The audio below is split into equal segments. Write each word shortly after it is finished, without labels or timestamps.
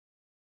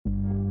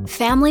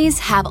Families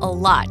have a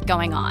lot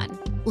going on.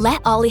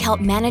 Let Ollie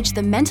help manage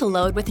the mental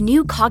load with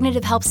new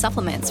cognitive help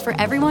supplements for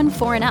everyone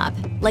 4 and up,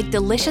 like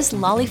delicious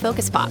Lolly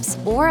Focus Pops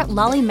or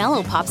Lolly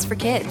Mellow Pops for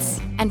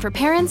kids. And for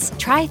parents,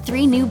 try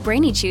 3 new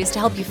Brainy Chews to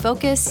help you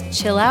focus,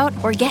 chill out,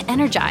 or get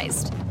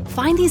energized.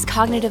 Find these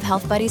cognitive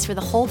health buddies for the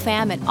whole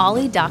fam at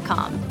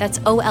ollie.com. That's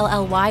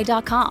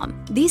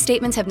OLLY.com. These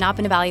statements have not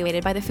been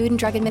evaluated by the Food and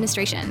Drug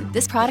Administration.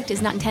 This product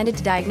is not intended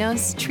to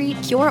diagnose, treat,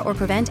 cure, or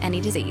prevent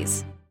any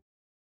disease.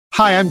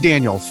 Hi, I'm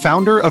Daniel,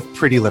 founder of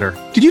Pretty Litter.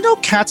 Did you know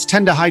cats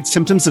tend to hide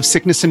symptoms of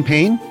sickness and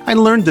pain? I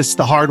learned this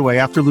the hard way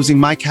after losing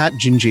my cat,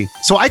 Gingy.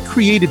 So I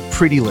created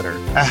Pretty Litter,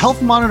 a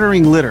health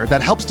monitoring litter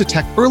that helps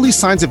detect early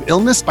signs of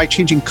illness by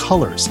changing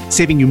colors,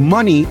 saving you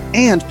money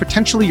and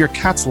potentially your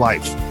cat's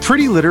life.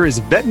 Pretty Litter is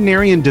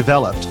veterinarian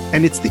developed,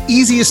 and it's the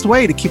easiest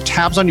way to keep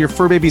tabs on your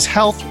fur baby's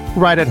health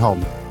right at home.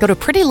 Go to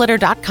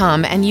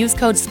prettylitter.com and use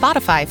code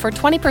SPOTIFY for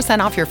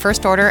 20% off your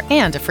first order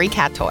and a free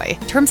cat toy.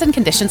 Terms and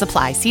conditions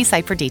apply. See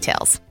site for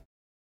details.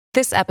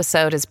 This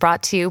episode is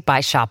brought to you by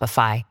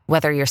Shopify.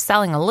 Whether you're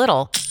selling a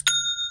little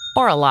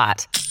or a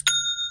lot,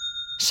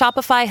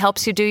 Shopify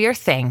helps you do your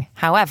thing,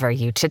 however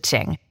you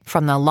cha-ching.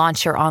 From the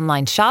launch your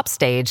online shop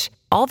stage,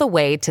 all the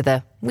way to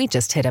the we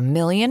just hit 1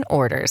 million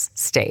orders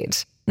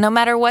stage. No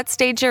matter what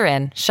stage you're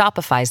in,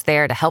 Shopify's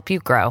there to help you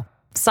grow.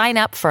 Sign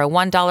up for a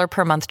 $1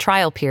 per month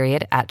trial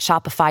period at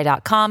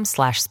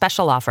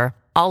shopify.com/special offer,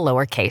 all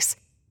lowercase.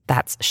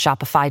 That's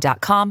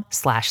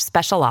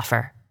shopify.com/special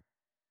offer.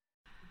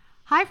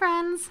 Hi,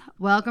 friends.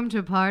 Welcome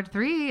to part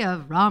 3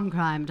 of Rom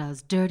Crime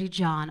Does Dirty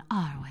John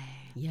Our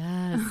Way.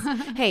 Yes.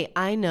 Hey,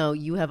 I know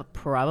you have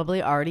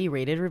probably already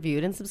rated,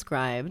 reviewed, and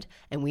subscribed,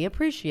 and we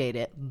appreciate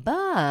it,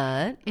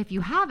 but if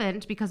you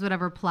haven't, because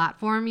whatever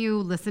platform you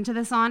listen to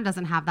this on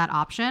doesn't have that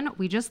option,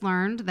 we just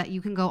learned that you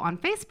can go on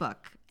Facebook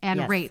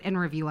and rate and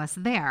review us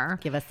there.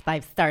 Give us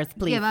 5 stars,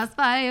 please. Give us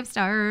 5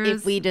 stars.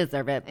 If we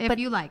deserve it. If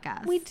you like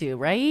us. We do,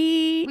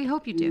 right? We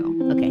hope you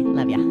do. Okay,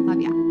 love ya. Love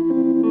ya.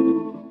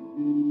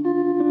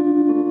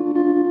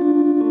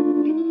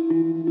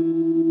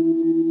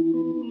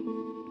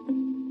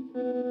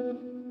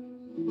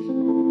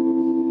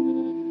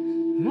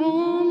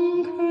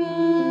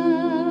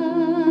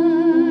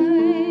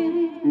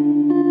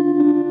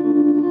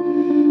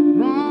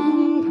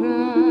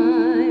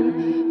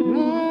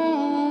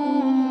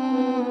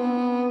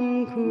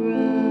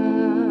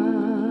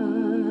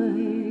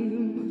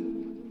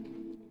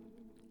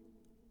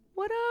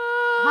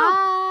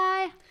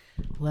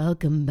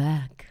 Welcome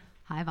back.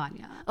 Hi,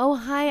 Vanya. Oh,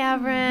 hi,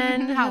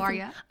 Avrin. How are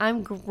you?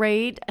 I'm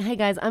great. Hey,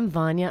 guys, I'm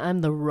Vanya.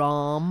 I'm the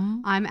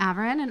Rom. I'm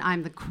Avrin, and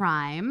I'm the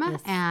Crime. Yes.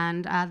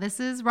 And this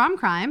is Rom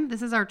Crime.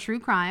 This is our true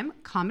crime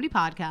comedy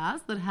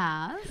podcast that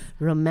has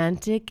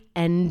romantic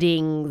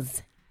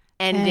endings.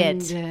 End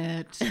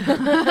it.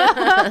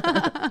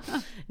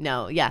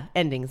 No, yeah,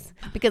 endings.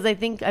 Because I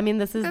think,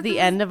 this is the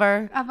end of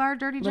our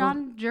Dirty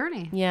John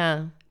journey.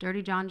 Yeah.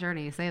 Dirty John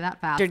journey. Say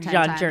that fast. Dirty 10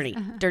 John times. journey.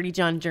 Dirty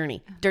John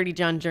journey. Dirty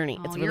John journey.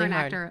 Oh, it's really you're an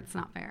hard. Actor. It's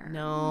not fair.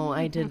 No,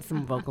 I did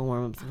some vocal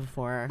warm-ups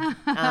before.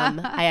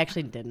 I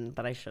actually didn't,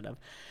 but I should have.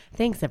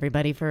 Thanks,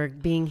 everybody, for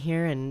being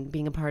here and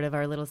being a part of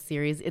our little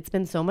series. It's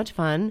been so much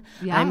fun.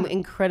 Yeah. I'm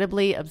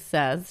incredibly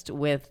obsessed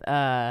with...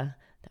 that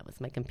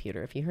was my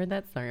computer. If you heard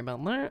that, sorry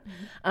about that.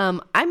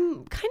 I'm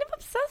kind of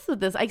obsessed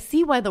with this. I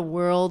see why the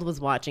world was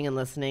watching and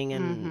listening,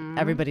 and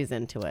everybo's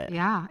into it.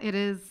 Yeah, it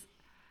is.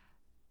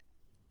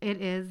 It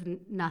is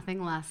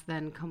nothing less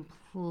than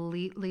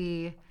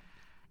completely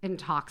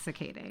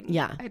intoxicating.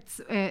 Yeah.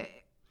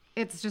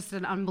 It's just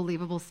an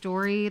unbelievable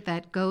story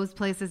that goes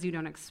places you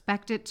don't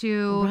expect it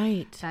to.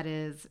 Right. That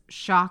is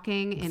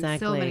shocking in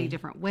so many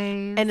different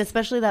ways. And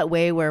especially that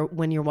way where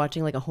when you're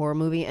watching like a horror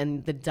movie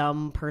and the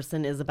dumb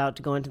person is about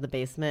to go into the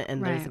basement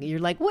and you're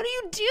like, what are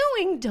you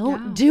doing?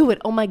 Don't do it.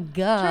 Oh my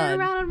God. Turn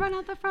around and run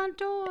out the front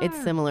door.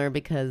 It's similar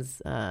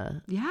because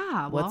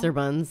what's her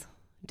buns?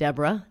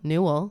 Deborah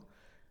Newell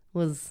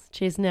was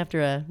chasing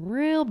after a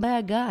real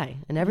bad guy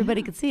and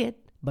everybody could see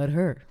it but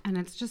her. And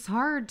it's just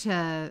hard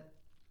to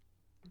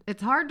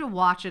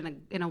watch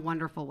in a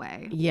wonderful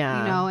way.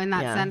 Yeah. In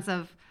that sense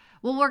of,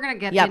 well, we're going to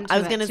get into it. I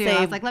was going to say,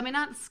 I was like, let me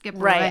not skip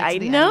right to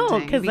the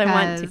ending because I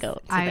want to go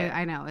to there.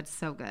 I know, it's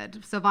so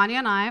good. So Vanya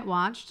and I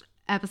watched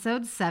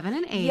episodes 7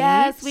 and 8.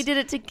 Yes, we did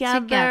it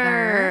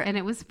together. And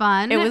it was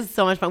fun. It was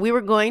so much fun. We were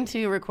going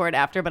to record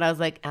after, but I was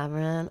like,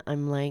 Avron,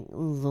 I'm like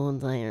so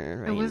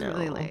tired right now. It was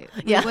really late.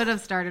 Yeah. We would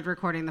have started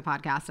recording the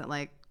podcast at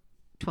like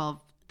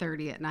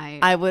 12:30 at night.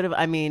 I would have,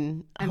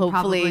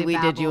 hopefully we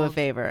did you a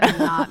favor. And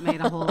not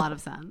made a whole lot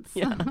of sense.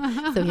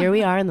 Yeah. So here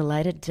we are in the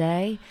light of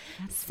day,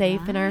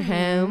 safe in our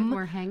home.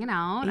 We're hanging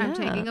out. Yeah. I'm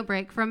taking a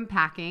break from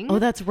packing. Oh,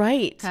 that's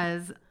right.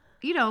 Because,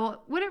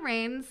 when it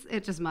rains,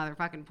 it just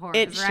motherfucking pours,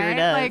 It sure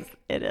does. Like,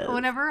 it is.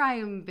 Whenever I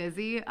am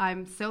busy,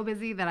 I'm so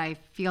busy that I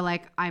feel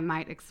like I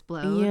might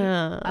explode.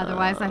 Yeah.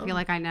 Otherwise, I feel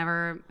like I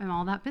never am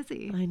all that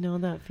busy. I know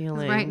that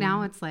feeling. Right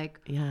now, it's like...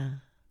 Yeah.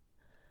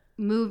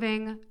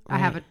 Moving. Right. I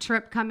have a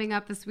trip coming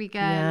up this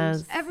weekend.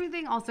 Yes.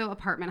 Everything. Also,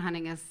 apartment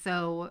hunting is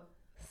so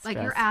stressful.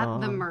 like you're at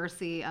the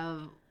mercy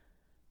of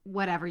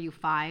whatever you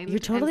find. You're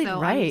totally and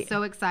so right. I'm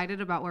so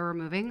excited about where we're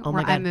moving. Oh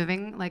my God. I'm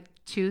moving like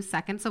 2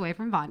 seconds away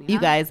from Vanya. You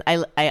guys,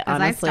 I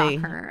honestly,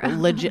 stalk her.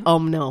 legit.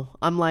 No,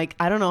 I'm like,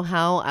 I don't know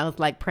how. I was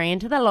like praying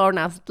to the Lord, and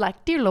I was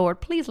like, dear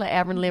Lord, please let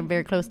Avrin live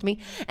very close to me.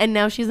 And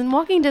now she's in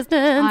walking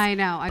distance. I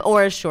know,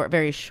 or a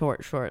very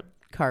short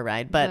car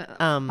ride. But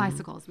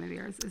bicycles maybe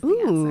is the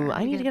ooh, answer.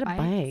 I need to get a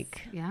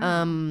bike. Yeah,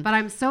 but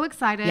I'm so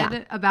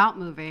excited about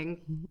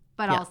moving.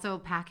 But also,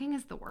 packing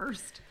is the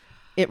worst.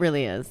 It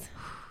really is.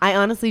 I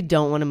honestly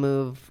don't want to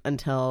move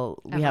until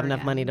we have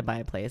enough money to buy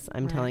a place.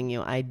 I'm telling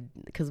you,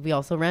 because we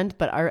also rent,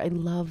 but I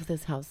love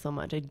this house so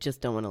much. I just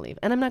don't want to leave,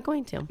 and I'm not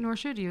going to. Nor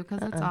should you,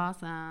 because it's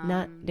awesome.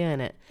 Not doing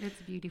it.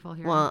 It's beautiful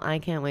here. Well, I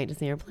can't wait to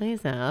see your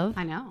place, Av.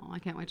 I know. I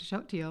can't wait to show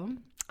it to you.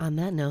 On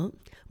that note,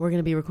 we're going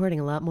to be recording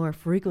a lot more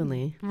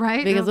frequently.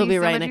 Right. Because we'll be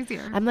so right much next.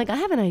 easier. I'm like, I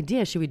have an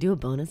idea. Should we do a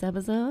bonus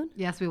episode?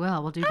 Yes, we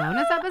will. We'll do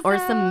bonus episodes. Or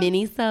some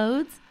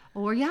mini-sodes.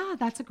 Or yeah,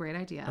 that's a great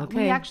idea.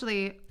 Okay. We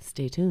actually...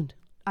 Stay tuned.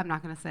 I'm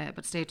not going to say it,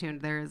 but stay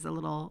tuned. There is a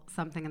little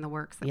something in the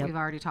works that we've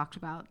already talked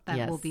about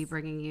that will be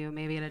bringing you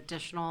maybe an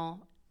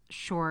additional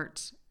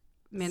short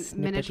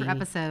miniature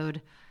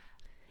episode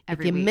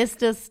every week. If you week.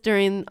 missed us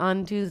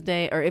on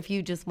Tuesday, or if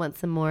you just want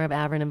some more of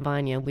Avrin and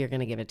Vanya, we're going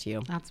to give it to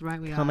you. That's right.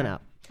 Coming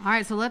up. All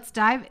right, so let's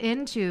dive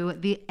into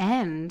the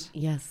end.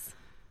 Yes.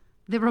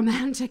 The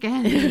romantic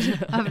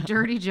end of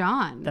Dirty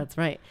John. That's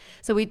right.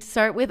 So we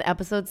start with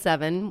episode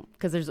 7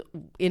 because there's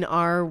in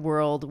our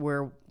world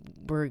we're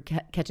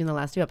catching the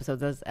last 2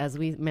 episodes as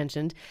we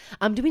mentioned.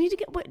 Do we need to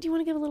get? Do you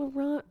want to give a little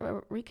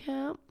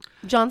recap?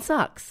 John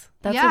sucks.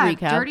 That's a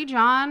recap. Dirty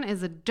John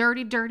is a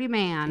dirty, dirty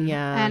man.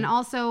 Yeah. And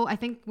also, I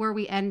think where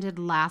we ended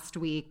last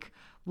week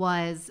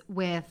was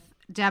with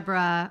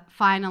Deborah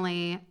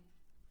finally,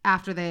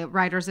 after the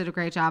writers did a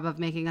great job of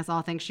making us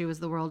all think she was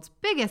the world's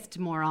biggest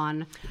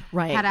moron,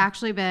 right, had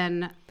actually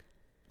been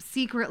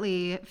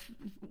secretly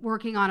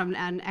working on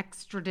an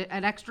extra.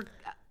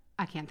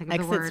 I can't think of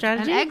the word.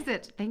 Strategy? An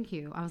exit. Thank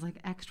you. I was like,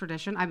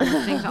 extradition. I've been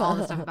listening to all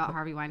the stuff about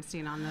Harvey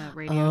Weinstein on the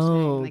radio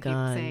today. And they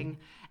keep saying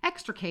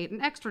extricate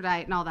and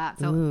extradite and all that.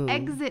 So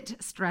exit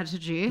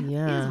strategy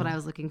is what I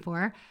was looking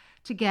for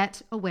to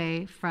get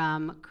away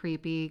from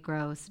creepy,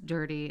 gross,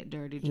 dirty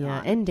John.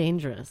 Yeah, and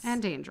dangerous.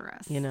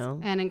 You know?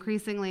 And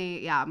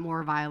increasingly,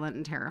 more violent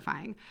and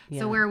terrifying.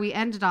 Yeah. So where we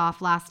ended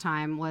off last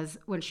time was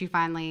when she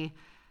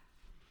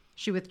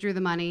withdrew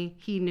the money.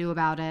 He knew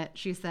about it.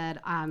 She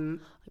said, I'm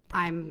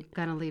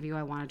going to leave you.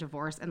 I want a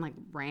divorce, and like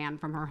ran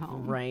from her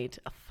home. Right.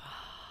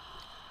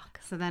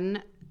 Fuck. So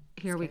then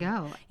here we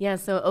go. Yeah.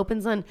 So it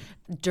opens on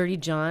Dirty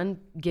John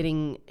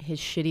getting his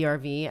shitty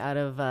RV out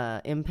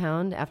of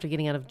impound after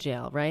getting out of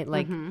jail. Right.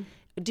 Like,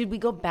 did we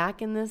go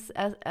back in this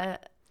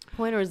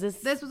point, or is this?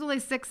 This was only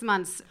 6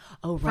 months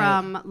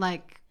from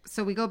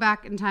so we go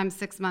back in time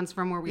 6 months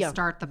from where we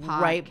start the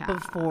podcast. Right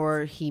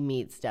before he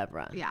meets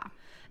Deborah. Yeah.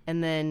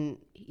 And then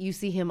you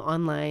see him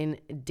online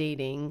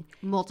dating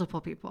multiple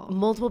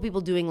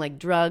people doing like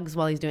drugs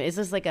while he's doing it. It's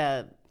just like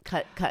a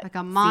cut like a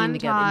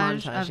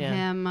montage of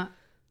him.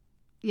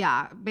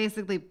 Yeah,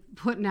 basically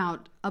putting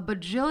out a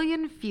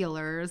bajillion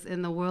feelers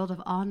in the world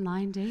of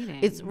online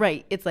dating. It's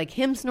right. It's like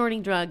him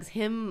snorting drugs,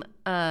 him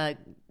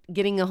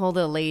getting a hold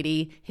of a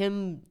lady,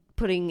 him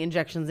putting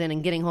injections in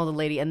and getting hold of a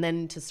lady, and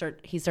then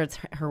he starts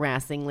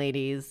harassing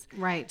ladies.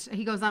 Right.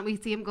 He goes on. We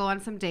see him go on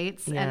some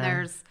dates, and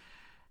there's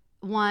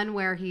one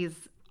where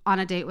he's on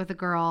a date with a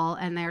girl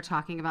and they're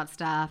talking about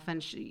stuff,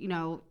 and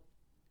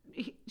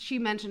she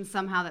mentioned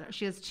somehow that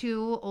she has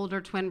 2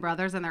 older twin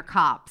brothers and they're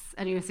cops,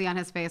 and you see on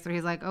his face where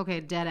he's like, okay,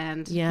 dead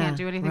end, can't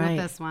do anything with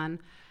this one.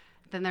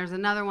 Then there's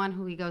another one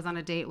who he goes on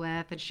a date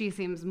with, and she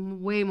seems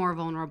way more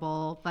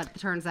vulnerable, but it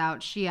turns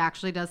out she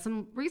actually does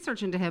some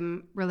research into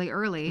him really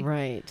early.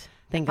 Right.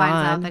 Finds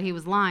out that he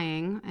was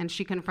lying, and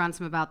she confronts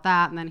him about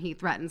that, and then he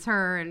threatens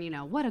her,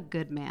 and what a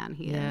good man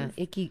he is.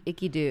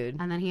 Icky dude.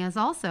 And then he is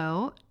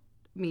also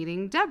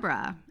meeting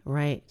Deborah.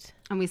 Right.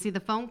 And we see the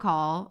phone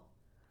call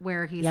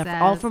where he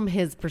says... all from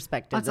his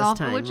perspective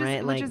time, which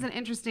right? Is an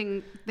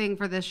interesting thing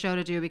for this show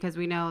to do, because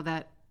we know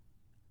that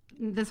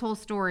this whole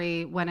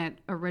story, when it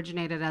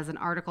originated as an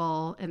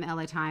article in the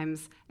LA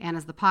Times and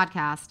as the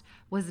podcast,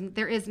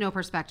 there is no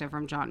perspective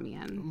from John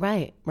Meehan.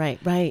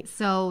 Right.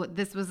 So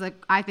this was,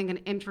 I think, an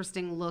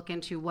interesting look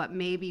into what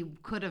maybe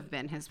could have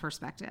been his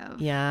perspective.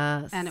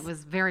 Yes. And it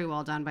was very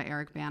well done by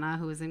Eric Bana,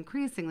 who is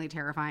increasingly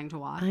terrifying to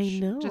watch. I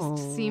know.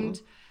 Just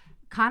seemed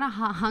kind of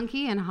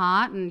hunky and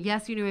hot, and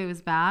yes, you knew he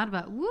was bad,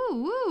 but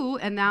woo,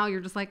 and now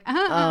you're just like,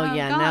 God,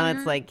 now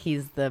it's like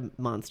he's the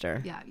monster.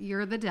 Yeah,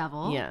 you're the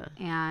devil. Yeah.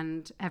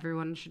 And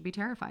everyone should be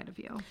terrified of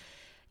you.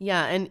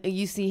 Yeah, and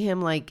you see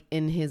him like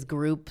in his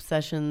group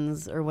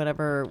sessions or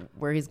whatever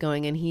where he's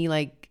going, and he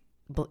like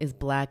is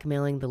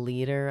blackmailing the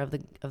leader of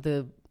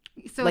the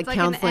so it's like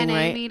an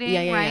NA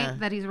meeting, right?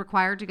 That he's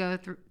required to go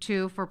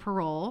to for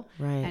parole.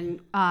 Right.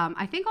 And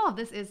I think all of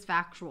this is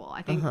factual.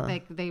 I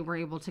think they were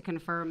able to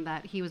confirm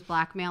that he was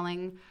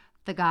blackmailing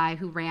the guy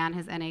who ran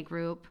his NA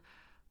group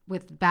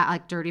with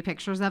dirty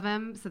pictures of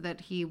him, so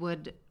that he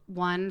would,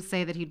 1,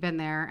 say that he'd been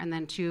there, and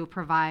then 2,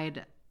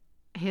 provide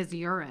his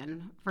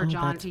urine for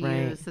John to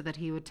use so that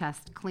he would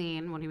test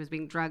clean when he was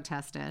being drug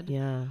tested.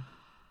 Yeah.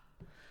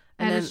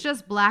 And it's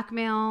just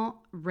blackmail,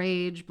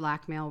 rage.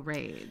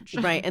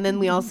 Right. And then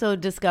we also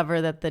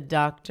discover that the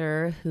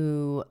doctor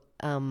who,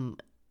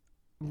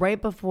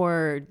 right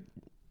before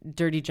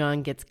Dirty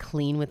John gets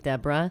clean with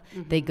Deborah,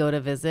 they go to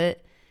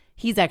visit.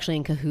 He's actually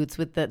in cahoots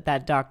with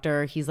that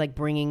doctor. He's like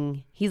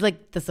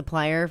the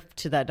supplier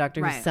to that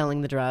doctor who's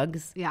selling the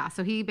drugs. Yeah.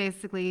 So he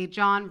basically,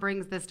 John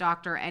brings this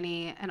doctor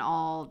any and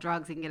all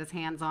drugs he can get his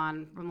hands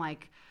on from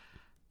like,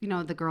 you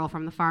know, the girl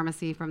from the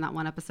pharmacy from that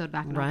one episode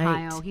back in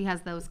Ohio. He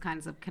has those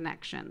kinds of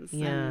connections.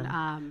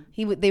 Yeah. And,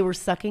 they were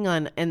sucking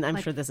on, and I'm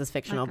sure this is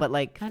fictional, but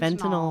like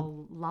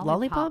fentanyl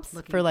lollipops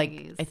for like,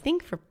 thingies. I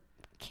think for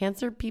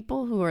cancer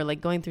people who are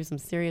like going through some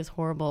serious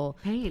horrible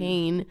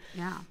pain.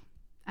 Yeah.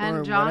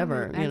 And John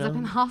ends up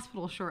in the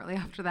hospital shortly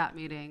after that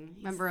meeting.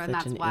 Remember, and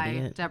that's why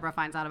idiot. Deborah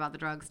finds out about the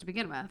drugs to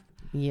begin with.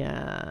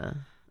 Yeah.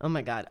 Oh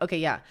my God. Okay.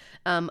 Yeah.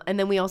 And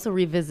then we also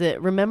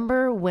revisit.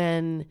 Remember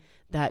when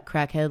that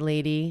crackhead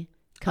lady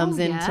comes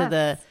into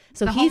the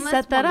he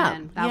set that up.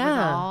 That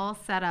was all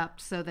set up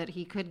so that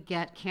he could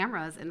get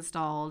cameras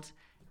installed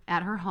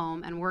at her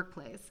home and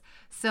workplace.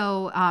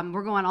 So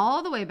we're going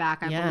all the way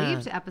back, I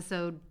believe, to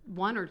episode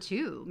 1 or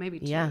 2, maybe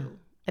 2. Yeah.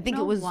 I think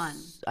it was 1.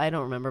 I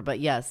don't remember, but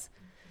yes.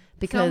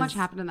 Because so much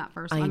happened in that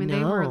first one. I mean,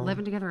 they were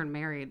living together and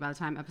married by the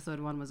time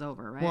episode 1 was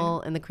over, right? Well,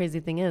 and the crazy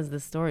thing is,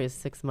 this story is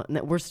 6 months.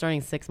 We're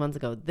starting 6 months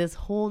ago. This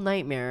whole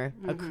nightmare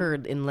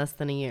occurred in less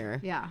than a year.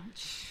 Yeah.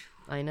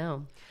 I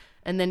know.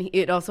 And then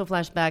it also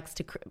flashbacks.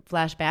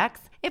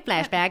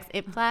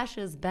 It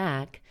flashes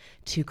back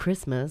to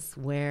Christmas,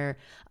 where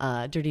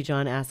Dirty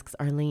John asks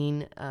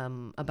Arlene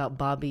about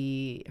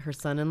Bobby, her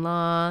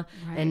son-in-law,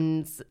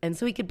 and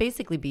so he could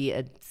basically be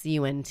a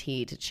CUNT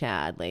to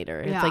Chad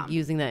later. It's like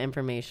using that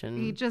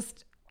information.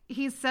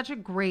 He's such a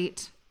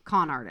great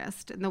con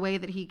artist in the way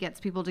that he gets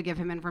people to give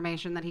him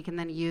information that he can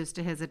then use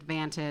to his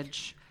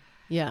advantage.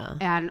 Yeah.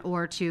 And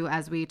or to,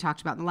 as we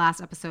talked about in the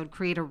last episode,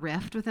 create a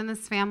rift within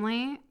this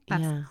family.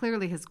 That's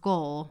clearly his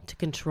goal. To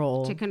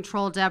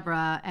control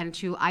Deborah and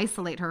to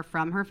isolate her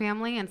from her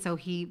family. And so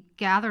he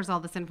gathers all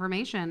this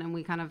information, and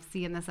we kind of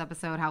see in this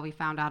episode how we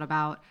found out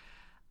about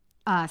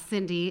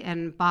Cindy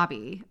and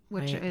Bobby,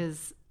 which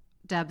is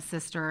Deb's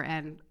sister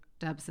and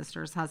Deb's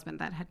sister's husband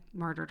that had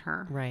murdered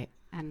her. Right.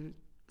 And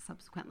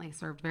subsequently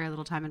served very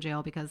little time in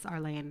jail because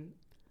Arlene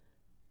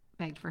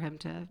begged for him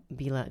to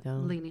be let go.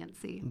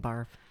 Leniency.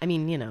 Barf. I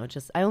mean,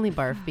 I only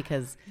barf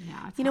because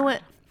you know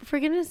what?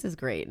 Forgiveness is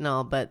great and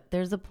all, but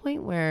there's a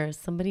point where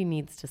somebody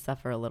needs to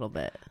suffer a little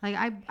bit. Like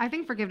I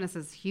think forgiveness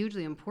is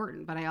hugely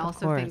important, but I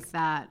also think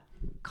that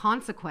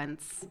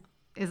consequence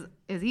is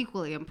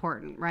equally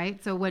important,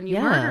 right? So when you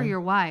murder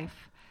your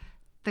wife,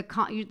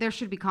 there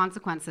should be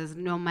consequences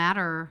no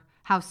matter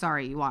how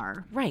sorry you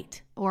are.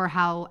 Right. Or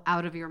how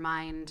out of your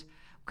mind.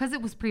 Because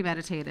it was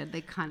premeditated, they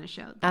kind of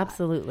showed that.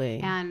 Absolutely.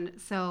 And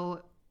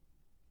so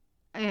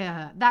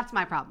that's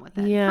my problem with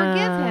it. Yeah.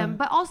 Forgive him,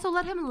 but also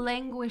let him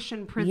languish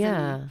in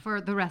prison for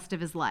the rest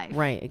of his life.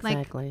 Right,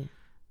 exactly.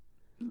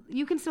 Like,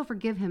 you can still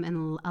forgive him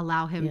and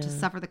allow him to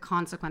suffer the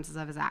consequences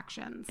of his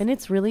actions. And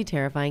it's really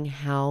terrifying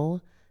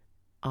how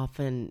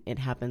often it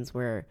happens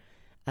where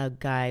a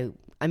guy,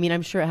 I mean,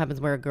 I'm sure it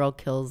happens where a girl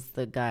kills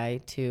the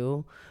guy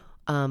too,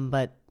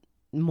 but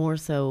more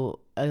so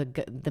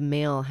the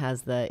male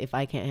has the if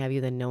I can't have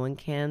you then no one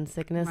can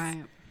sickness.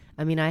 Right.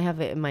 I mean, I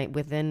have it in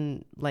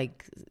within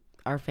like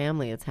our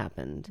family it's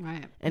happened.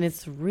 Right. And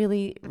it's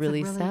really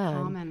sad.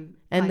 Common,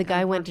 and the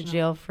guy went to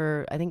jail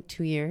for I think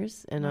 2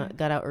 years and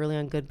got out early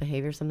on good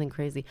behavior, something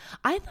crazy.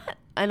 I thought,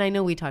 and I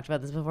know we talked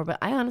about this before, but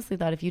I honestly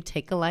thought if you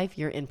take a life,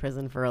 you're in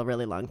prison for a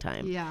really long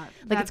time. Yeah.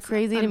 Like it's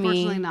crazy to me.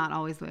 Unfortunately not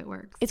always the way it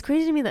works. It's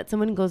crazy to me that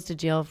someone goes to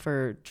jail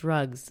for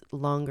drugs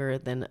longer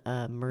than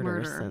a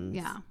murder sentence.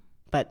 Yeah.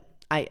 But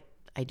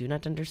I do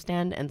not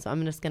understand, and so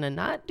I'm just going to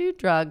not do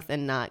drugs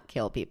and not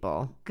kill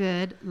people.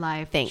 Good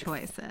life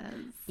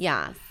choices.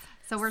 Yes.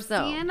 So we're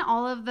seeing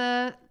all of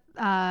the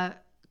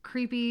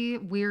creepy,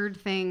 weird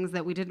things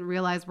that we didn't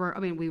realize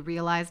we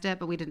realized it,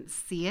 but we didn't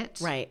see it.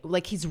 Right.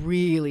 Like he's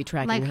really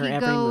tracking her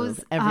every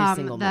move, every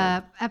single move.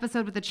 The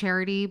episode with the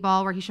charity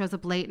ball where he shows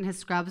up late in his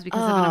scrubs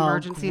because of an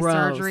emergency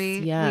surgery.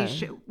 Yeah.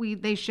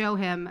 They show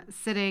him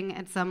sitting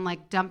at some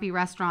like dumpy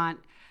restaurant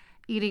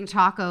eating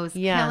tacos,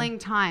 killing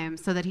time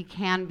so that he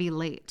can be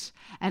late,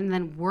 and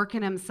then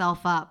working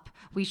himself up.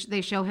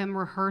 They show him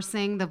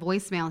rehearsing the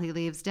voicemail he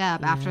leaves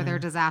Deb after their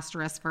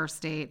disastrous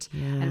first date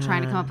and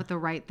trying to come up with the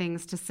right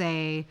things to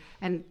say.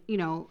 And,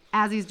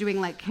 as he's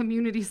doing like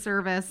community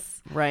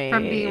service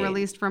from being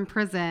released from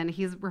prison,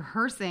 he's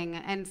rehearsing.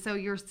 And so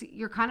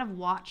you're kind of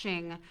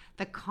watching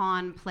the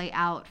con play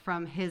out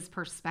from his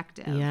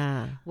perspective,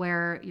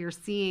 where you're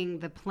seeing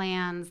the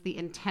plans, the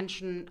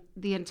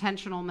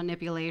intentional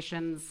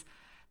manipulations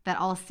that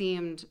all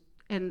seemed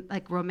in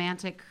like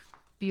romantic,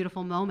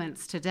 beautiful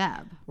moments to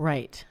Deb.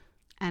 Right.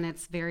 And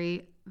it's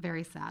very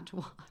very sad to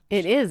watch.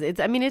 It is.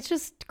 It's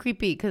just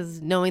creepy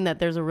because knowing that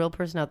there's a real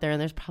person out there,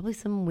 and there's probably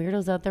some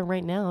weirdos out there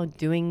right now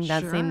doing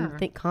that same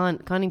thing,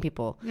 conning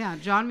people. Yeah,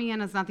 John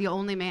Meehan is not the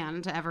only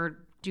man to ever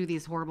do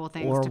these horrible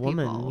things or to people.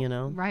 Or woman, you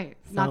know? Right.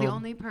 So, not the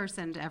only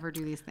person to ever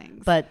do these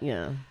things. But,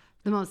 yeah.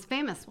 The most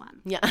famous one.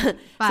 Yeah.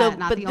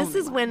 But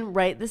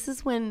this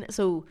is when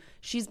so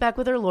she's back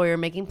with her lawyer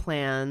making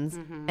plans,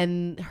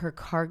 and her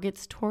car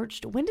gets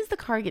torched. When does the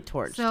car get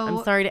torched? So,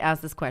 I'm sorry to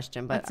ask this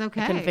question, but it's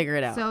okay. I couldn't figure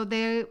it out. So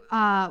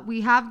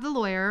we have the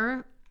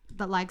lawyer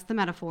that likes the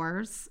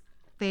metaphors.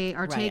 They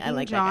are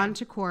taking John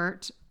to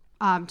court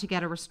to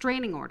get a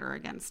restraining order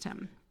against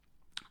him.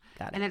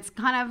 Got it. And it's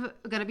kind of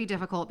going to be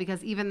difficult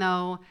because even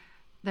though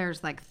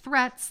there's like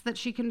threats that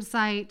she can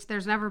cite,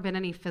 there's never been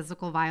any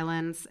physical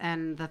violence,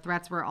 and the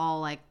threats were all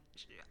like,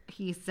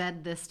 he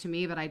said this to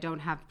me, but I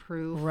don't have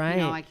proof. Right.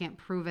 You know, I can't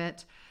prove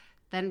it.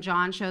 Then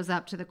John shows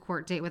up to the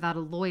court date without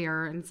a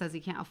lawyer and says he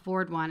can't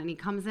afford one, and he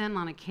comes in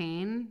on a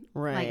cane,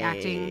 like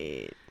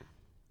acting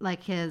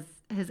like his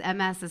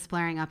MS is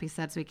flaring up, he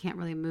said, so he can't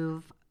really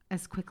move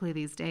as quickly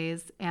these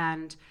days,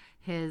 and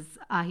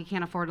he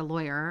can't afford a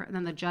lawyer. And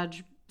then the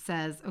judge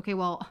says, okay,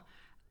 well,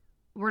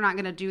 we're not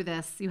going to do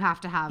this. You have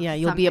to have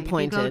you'll be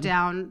appointed. If you go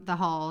down the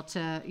hall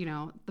to,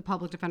 the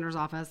public defender's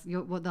office.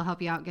 They'll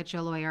help you out, get you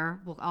a lawyer.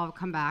 I'll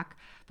come back.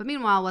 But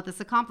meanwhile, what this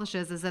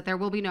accomplishes is that there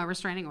will be no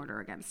restraining order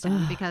against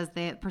him because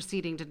the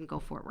proceeding didn't go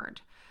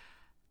forward.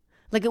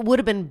 Like, it would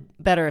have been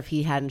better if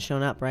he hadn't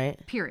shown up,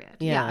 right? Period.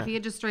 Yeah. If he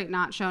had just straight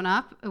not shown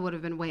up, it would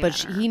have been way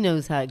better. But he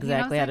knows how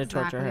to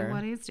torture her.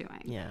 What he's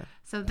doing. Yeah.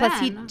 So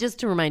plus, just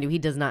to remind you, he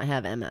does not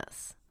have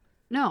MS.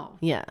 No.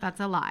 Yeah. That's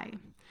a lie.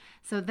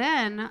 So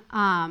then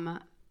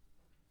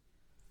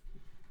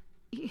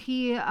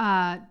he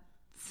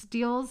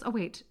steals. Oh,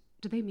 wait.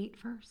 Do they meet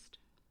first?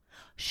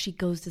 She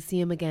goes to see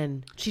him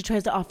again. She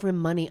tries to offer him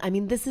money. I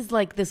mean, this is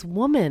like this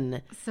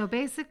woman. So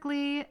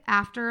basically,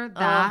 after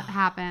that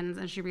happens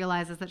and she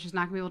realizes that she's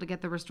not going to be able to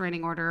get the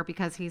restraining order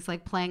because he's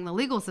like playing the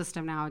legal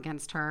system now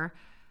against her.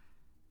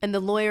 And the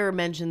lawyer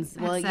mentions,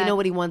 well, you know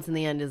what he wants in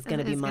the end is going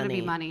to be money. It's going to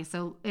be money.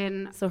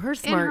 So her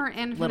smart, in her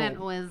infinite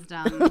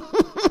wisdom,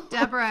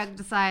 Deborah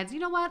decides, you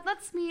know what?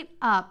 Let's meet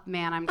up,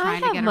 man. I'm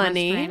trying to get a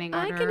restraining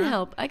order. I can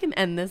help. I can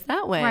end this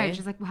that way. Right.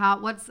 She's like,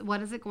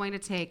 what is it going to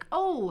take?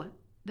 Oh,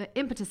 the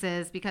impetus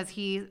is because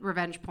he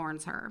revenge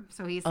porns her.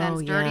 So he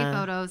sends dirty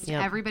photos to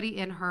everybody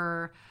in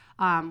her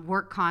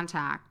work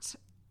contact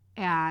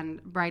and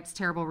writes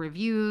terrible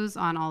reviews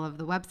on all of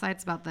the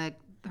websites about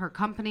her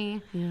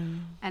company. Yeah.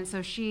 And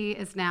so she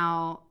is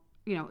now,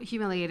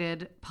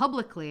 humiliated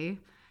publicly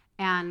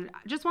and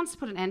just wants to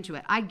put an end to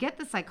it. I get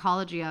the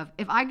psychology of,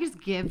 if I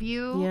just give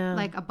you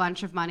like a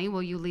bunch of money,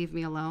 will you leave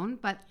me alone?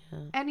 But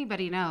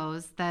anybody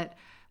knows that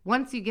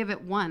once you give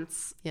it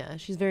once. Yeah,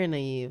 she's very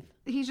naive.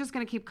 He's just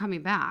going to keep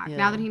coming back. Yeah.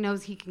 Now that he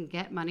knows he can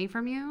get money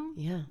from you.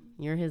 Yeah,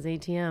 you're his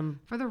ATM.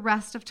 For the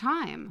rest of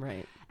time.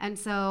 Right. And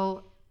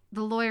so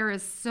the lawyer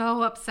is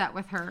so upset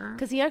with her.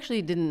 Because he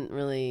actually didn't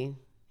really...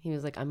 He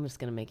was like, I'm just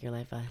going to make your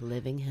life a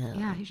living hell.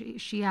 Yeah,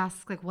 she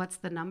asks, like, what's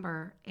the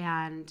number?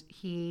 And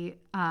he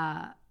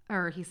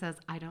says,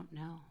 I don't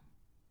know.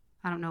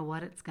 I don't know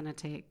what it's going to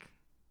take,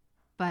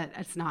 but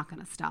it's not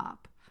going to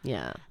stop.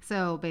 Yeah.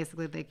 So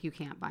basically, like, you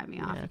can't buy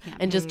me off. Yeah. You can't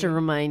and just to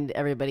remind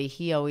everybody,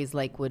 he always,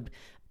 like, would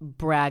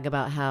brag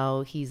about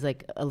how he's,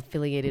 like,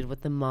 affiliated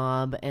with the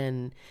mob.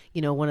 And,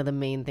 one of the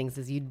main things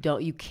is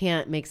you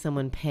can't make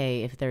someone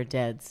pay if they're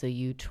dead. So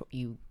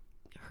you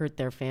hurt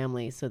their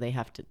family, so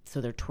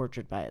they're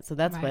tortured by it. So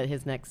that's what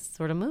his next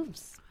sort of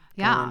moves.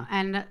 Yeah.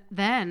 And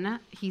then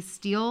he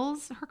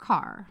steals her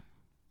car.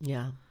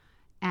 Yeah.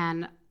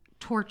 And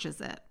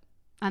torches it.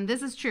 And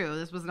this is true.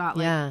 This was not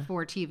like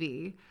for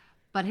TV.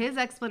 But his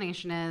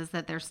explanation is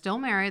that they're still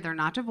married. They're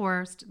not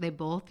divorced. They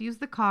both use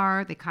the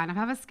car. They kind of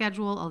have a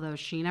schedule, although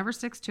she never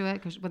sticks to it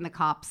because when the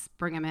cops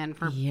bring him in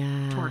for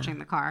torching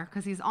the car,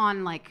 because he's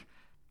on like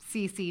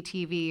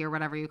CCTV or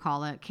whatever you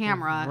call it,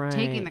 camera,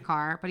 taking the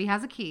car, but he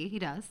has a key. He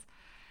does.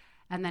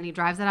 And then he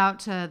drives it out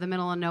to the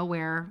middle of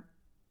nowhere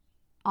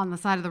on the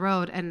side of the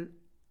road and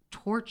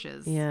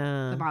torches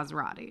the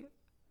Maserati.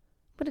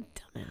 What a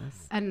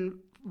dumbass. And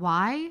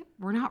why?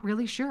 We're not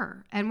really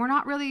sure. And we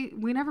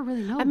never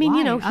really know. I mean,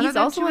 why, he's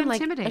also on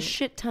like a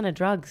shit ton of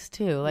drugs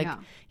too. Like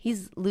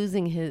he's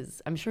losing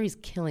I'm sure he's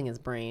killing his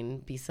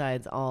brain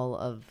besides all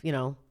of,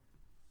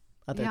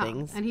 other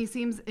things. And he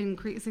seems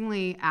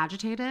increasingly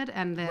agitated.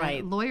 And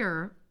the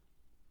lawyer,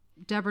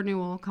 Deborah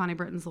Newell, Connie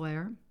Britton's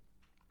lawyer,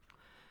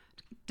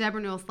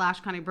 Deborah Newell /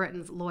 Connie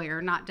Britton's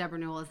lawyer, not Deborah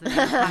Newell is the name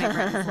of Connie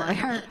Britton's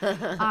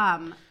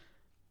lawyer,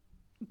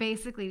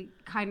 basically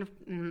kind of,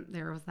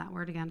 there was that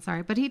word again,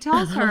 sorry. But he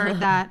tells her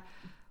that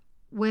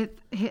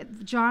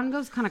John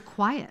goes kind of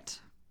quiet.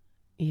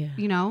 Yeah.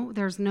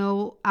 There's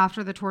no,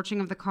 after the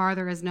torching of the car,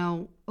 there is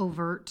no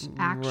overt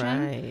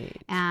action.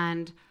 Right.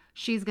 And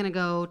she's going to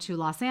go to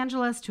Los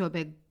Angeles to a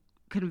big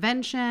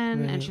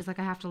convention. Right. And she's like,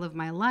 I have to live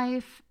my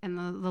life. And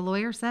the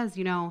lawyer says,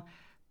 the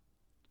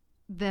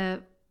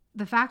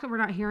fact that we're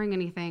not hearing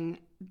anything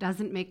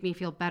doesn't make me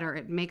feel better.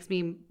 It makes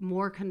me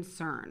more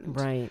concerned.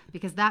 Right.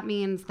 Because that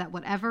means that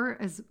whatever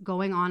is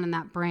going on in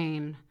that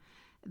brain,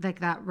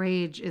 like that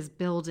rage is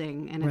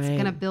building and it's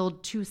going to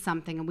build to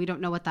something and we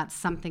don't know what that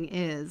something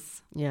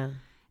is. Yeah.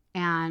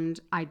 And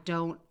I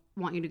don't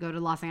want you to go to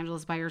Los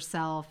Angeles by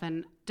yourself.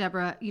 And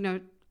Deborah, you know,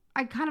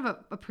 I kind of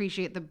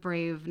appreciate the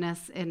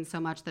braveness in so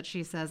much that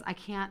she says, I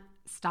can't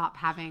stop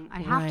having, I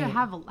have to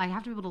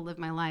be able to live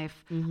my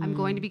life. I'm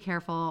going to be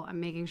careful. I'm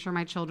making sure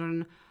my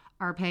children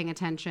are paying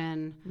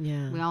attention.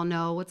 Yeah. We all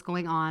know what's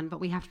going on, but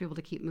we have to be able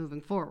to keep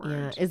moving forward.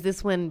 Yeah. Is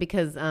this when,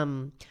 because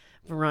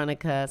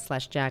Veronica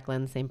 /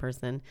 Jacqueline, same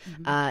person,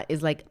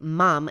 is like,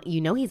 Mom,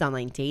 you know he's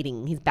online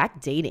dating. He's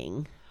back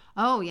dating.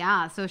 Oh,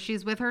 yeah. So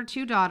she's with her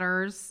 2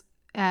 daughters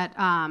at,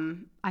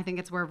 I think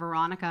it's where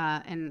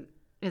Veronica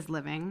is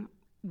living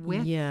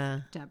with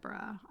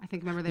Deborah. I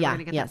think, remember, they were going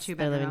to get that 2-bedroom.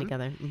 They're living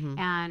together. Mm-hmm.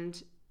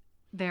 And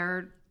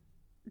they're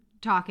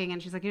talking,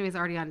 and she's like, you know, he's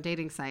already on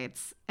dating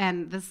sites.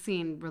 And this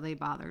scene really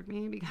bothered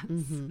me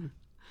because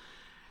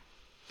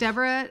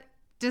Deborah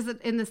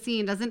in the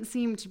scene doesn't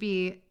seem to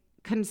be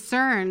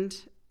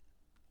concerned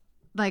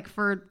like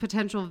for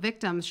potential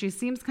victims. She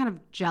seems kind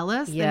of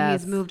jealous that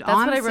he's moved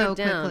on so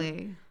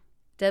quickly.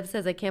 Deb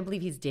says, I can't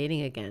believe he's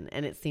dating again.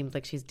 And it seems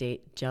like she's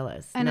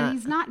jealous. And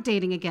he's not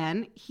dating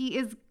again. He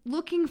is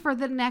looking for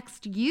the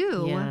next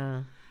you.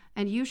 Yeah.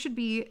 And you should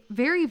be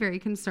very, very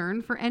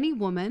concerned for any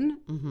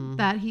woman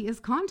that he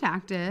is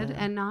contacted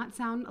and not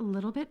sound a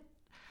little bit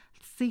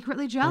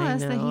secretly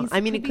jealous that he's.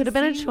 I mean, it could have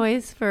been a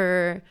choice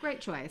for.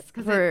 Great choice.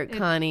 For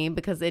Connie,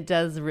 because it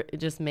does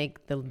just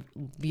make the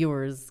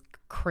viewers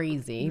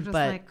crazy. You're just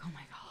but like, oh my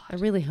God. I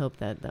really hope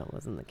that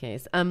wasn't the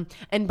case. And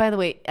by the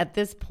way, at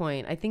this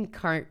point, I think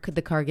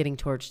the car getting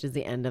torched is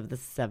the end of the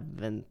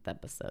 7th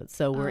episode.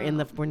 So we're in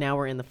the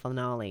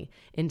finale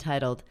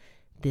entitled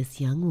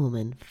This Young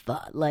Woman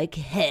Fought Like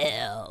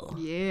Hell.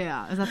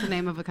 Yeah. Is that the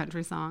name of a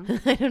country song?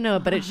 I don't know,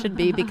 but it should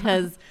be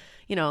because,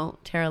 you know,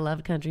 Tara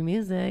loved country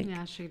music.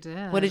 Yeah, she did.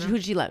 Who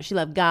did she love? She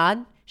loved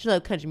God. She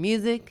loved country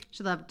music.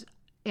 She loved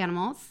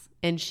animals.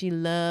 And she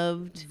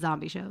loved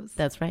zombie shows.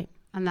 That's right.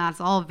 And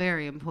that's all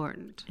very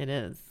important. It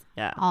is.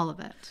 Yeah. All of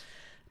it.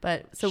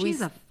 But so she's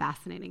a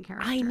fascinating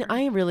character. I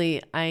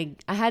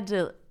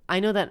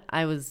know that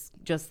I was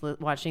just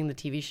watching the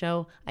TV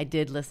show. I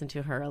did listen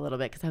to her a little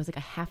bit because I was like, I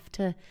have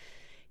to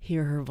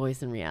hear her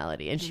voice in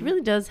reality. And she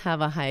really does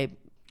have a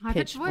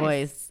high-pitched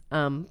voice.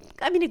 I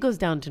mean, it goes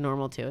down to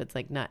normal too. It's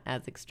like not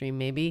as extreme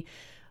maybe.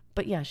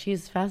 But yeah,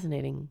 she's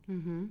fascinating.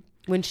 Mm-hmm.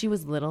 When she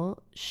was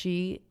little,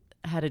 she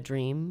had a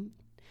dream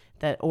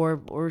that,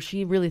 or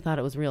she really thought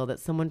it was real, that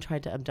someone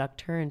tried to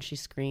abduct her and she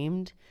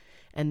screamed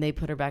and they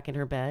put her back in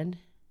her bed.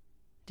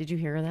 Did you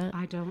hear that?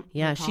 I don't.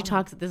 Yeah, she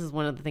talks. This is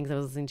one of the things I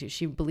was listening to.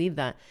 She believed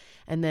that.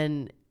 And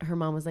then her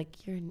mom was like,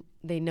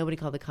 nobody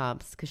called the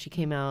cops because she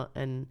came out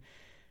and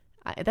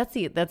that's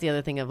the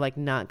other thing of like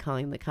not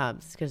calling the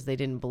cops because they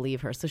didn't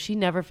believe her. So she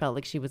never felt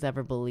like she was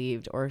ever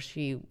believed, or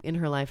she in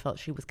her life felt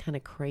she was kind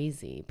of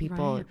crazy.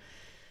 People. Right.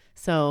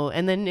 So,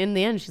 and then in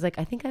the end, she's like,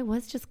 I think I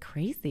was just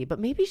crazy, but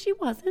maybe she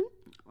wasn't.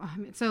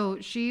 So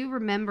she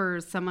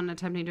remembers someone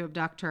attempting to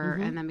abduct her,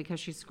 and then because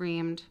she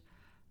screamed,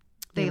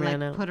 they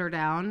like put her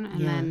down,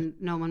 and then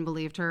no one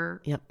believed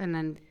her. Yep. And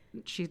then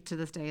she to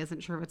this day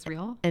isn't sure what's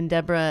real. And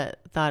Deborah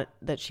thought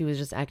that she was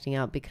just acting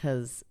out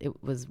because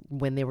it was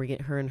when they were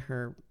her and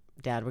her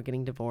dad were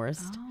getting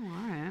divorced. Oh,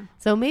 all right.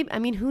 So maybe, I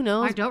mean, who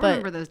knows? I don't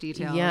remember those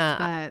details.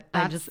 Yeah, but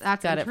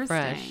that's got interesting. It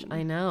fresh.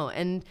 I know.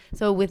 And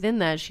so within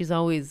that, she's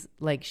always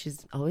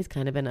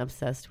kind of been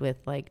obsessed with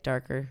like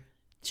darker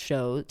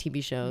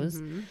TV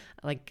shows. Mm-hmm.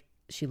 Like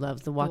she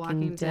loves The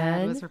Walking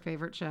Dead. Was her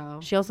favorite show.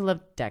 She also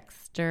loved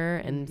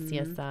Dexter and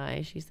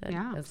CSI. She said,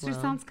 as well.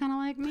 She sounds kind of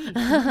like me.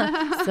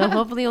 So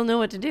hopefully you'll know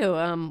what to do.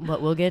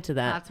 But we'll get to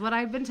that. That's what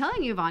I've been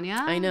telling you, Vanya.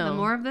 I know. The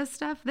more of this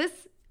stuff,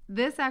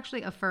 this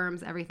actually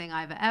affirms everything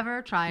I've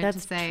ever tried to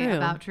say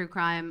about true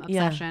crime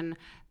obsession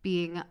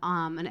being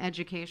an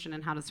education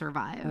in how to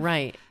survive.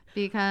 Right.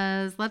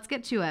 Because let's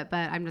get to it.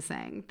 But I'm just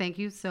saying, thank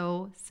you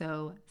so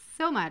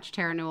much,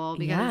 Tara Newell,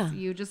 because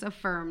you just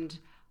affirmed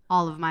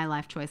all of my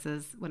life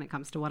choices when it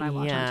comes to what I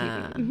watch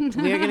on TV.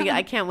 We're gonna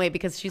I can't wait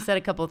because she said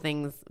a couple of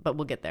things, but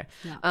we'll get there.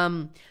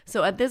 Yeah.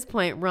 So at this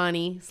point,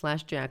 Ronnie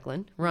 /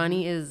 Jacqueline.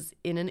 Ronnie is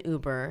in an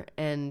Uber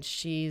and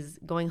she's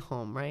going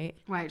home, right?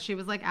 Right. She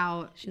was like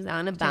out. She's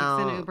out and about.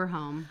 Takes an Uber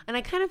home. And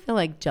I kind of feel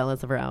like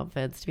jealous of her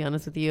outfits, to be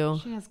honest with you.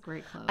 She has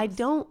great clothes.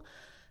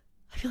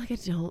 I feel like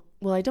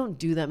I don't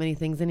do that many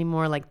things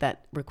anymore like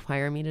that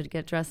require me to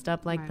get dressed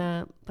up like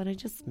that, but I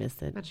just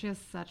miss it. But she has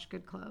such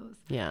good clothes.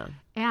 Yeah.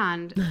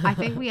 And I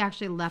think we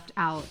actually left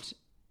out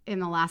in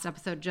the last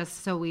episode,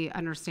 just so we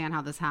understand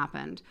how this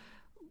happened,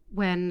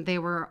 when they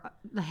were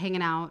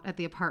hanging out at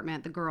the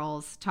apartment, the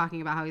girls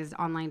talking about how he's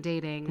online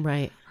dating.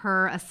 Right.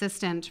 Her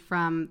assistant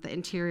from the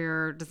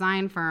interior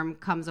design firm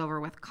comes over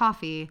with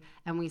coffee,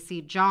 and we see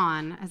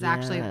John has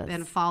actually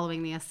been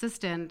following the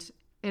assistant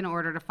in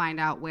order to find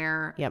out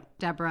where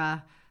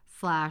Deborah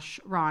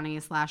 / Ronnie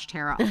 /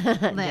 Tara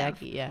live.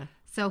 Jackie, yeah.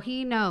 So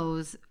he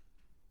knows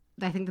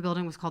I think the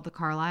building was called the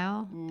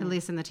Carlisle, at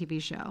least in the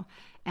TV show.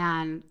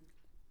 And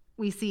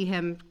we see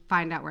him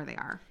find out where they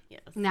are.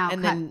 Yes. Now,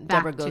 and then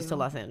Deborah goes to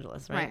Los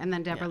Angeles, right? Right. And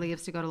then Deborah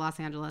leaves to go to Los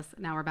Angeles.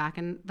 Now we're back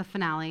in the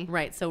finale.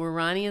 Right. So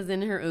Ronnie is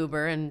in her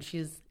Uber, and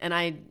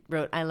I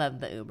wrote, I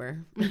love the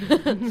Uber.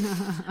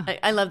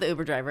 I love the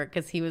Uber driver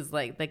because he was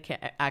like,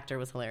 the actor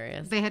was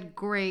hilarious. They had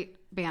great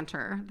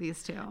banter,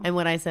 these two. And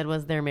what I said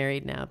was, they're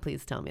married now.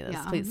 Please tell me this.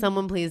 Yeah.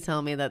 Someone please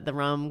tell me that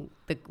the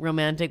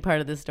romantic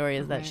part of the story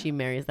is that she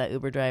marries that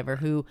Uber driver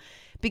who,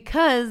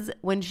 because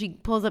when she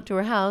pulls up to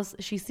her house,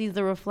 she sees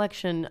the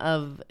reflection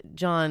of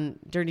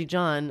Dirty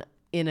John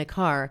in a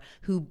car,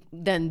 who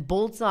then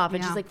bolts off,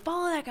 and she's like,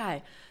 follow that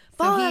guy.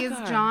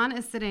 John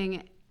is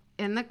sitting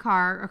in the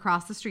car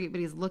across the street, but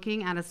he's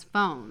looking at his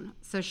phone.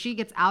 So she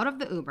gets out of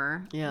the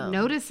Uber,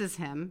 notices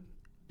him,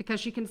 because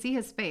she can see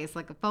his face,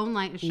 like a phone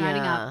light is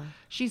shining up.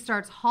 She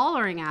starts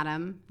hollering at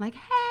him, like,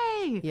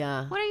 hey,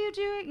 what are you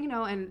doing?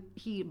 And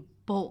he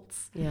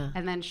bolts. Yeah.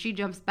 And then she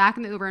jumps back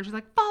in the Uber and she's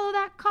like, follow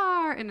that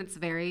car. And it's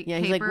very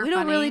he's like, we funny.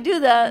 don't really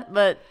do that,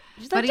 but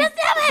she's like, just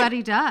do it. But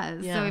he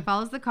does. Yeah. So he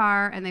follows the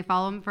car, and they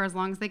follow him for as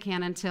long as they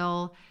can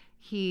until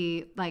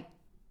he like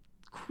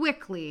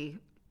quickly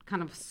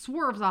kind of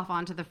swerves off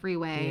onto the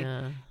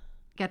freeway,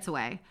 gets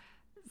away.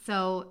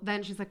 So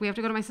then she's like, we have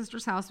to go to my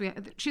sister's house.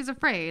 She's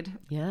afraid.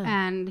 Yeah.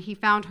 And he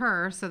found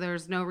her, so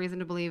there's no reason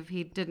to believe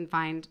he didn't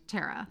find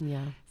Tara.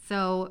 Yeah.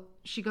 So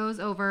she goes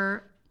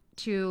over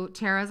to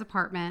Tara's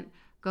apartment,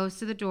 goes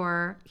to the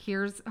door,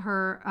 hears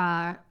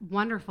her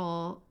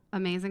wonderful,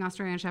 amazing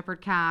Australian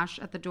Shepherd, Cash,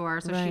 at the door.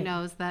 So she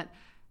knows that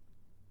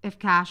if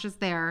Cash is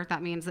there,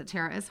 that means that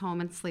Tara is home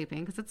and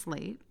sleeping because it's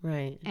late.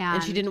 Right.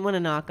 And she didn't want to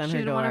knock on her door. She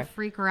didn't want to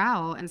freak her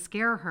out and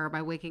scare her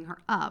by waking her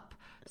up.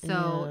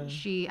 So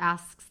she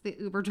asks the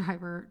Uber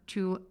driver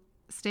to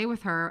stay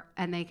with her,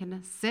 and they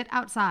can sit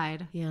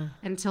outside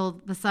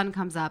until the sun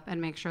comes up and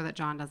make sure that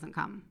John doesn't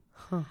come.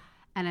 Huh.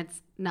 And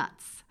it's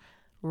nuts.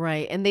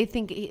 Right. And they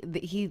think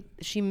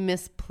she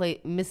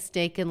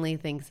mistakenly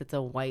thinks it's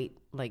a white,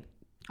 like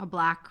a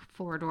black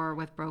 4-door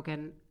with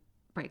broken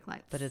brake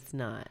lights. But it's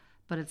not.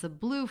 But it's a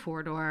blue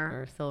 4-door.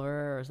 Or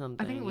silver or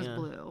something. I think it was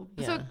blue.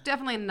 Yeah. So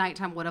definitely in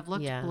nighttime would have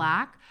looked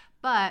black.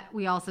 But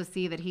we also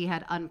see that he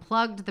had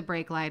unplugged the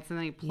brake lights, and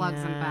then he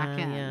plugs them back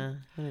in.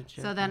 Yeah.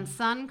 So then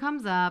sun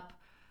comes up.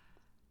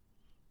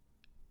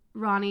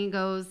 Ronnie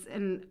goes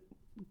and,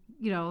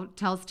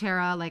 tells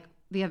Tara like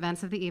the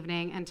events of the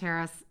evening, and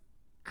Tara's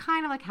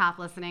kind of like half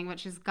listening,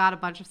 but she's got a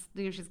bunch of,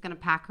 she's going to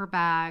pack her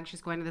bag.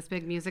 She's going to this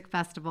big music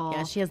festival.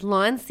 Yeah, she has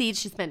lawn seats.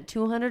 She spent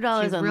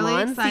 $200 on really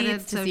lawn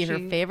seats to see her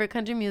favorite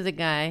country music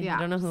guy. Yeah. I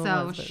don't know who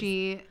it was. So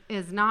she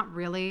is not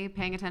really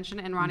paying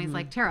attention, and Ronnie's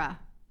like, Tara,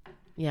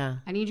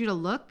 I need you to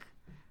look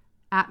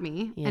at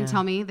me and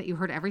tell me that you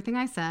heard everything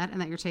I said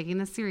and that you're taking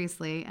this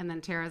seriously. And then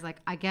Tara's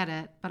like, I get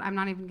it, but I'm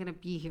not even going to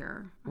be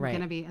here. I'm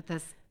going to be at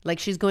this. Like,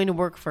 she's going to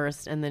work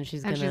first, and then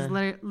she's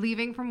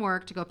leaving from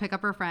work to go pick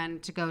up her friend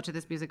to go to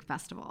this music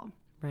festival.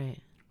 Right.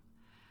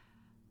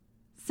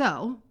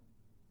 So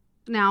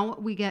now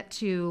we get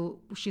to,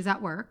 she's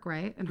at work,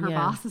 right? And her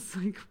boss is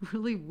like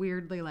really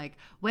weirdly like,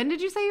 when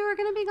did you say you were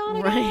going to be gone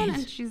again?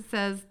 And she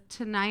says,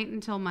 tonight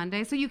until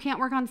Monday. So you can't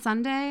work on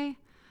Sunday?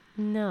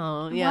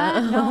 No. What?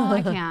 No,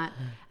 I can't.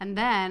 And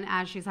then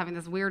as she's having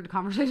this weird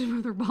conversation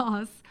with her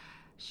boss,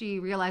 she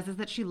realizes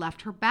that she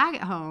left her bag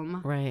at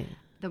home. Right.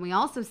 Then we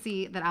also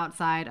see that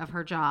outside of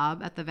her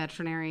job at the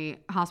veterinary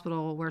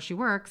hospital where she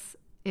works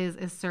is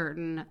a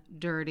certain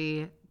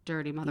dirty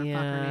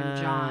motherfucker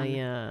named John.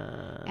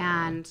 Yeah.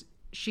 And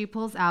she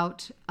pulls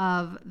out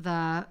of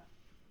the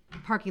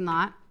parking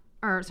lot,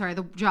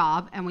 the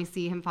job, and we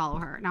see him follow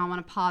her. Now I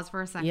want to pause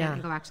for a second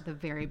and go back to the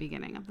very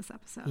beginning of this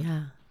episode.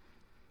 Yeah.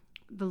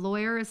 The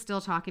lawyer is still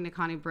talking to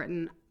Connie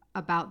Britton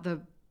about the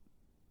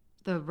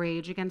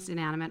rage against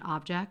inanimate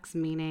objects,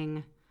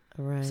 meaning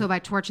so by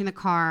torching the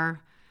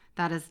car,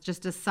 that is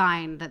just a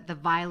sign that the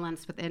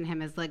violence within him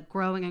is like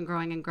growing and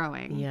growing and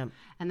growing. Yeah.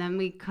 And then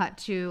we cut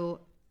to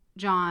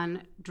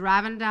John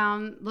driving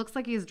down, looks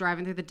like he's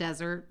driving through the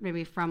desert,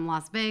 maybe from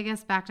Las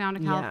Vegas back down to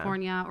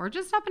California or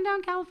just up and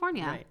down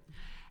California. Right.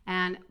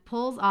 And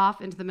pulls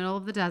off into the middle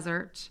of the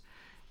desert.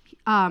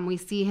 We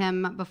see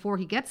him before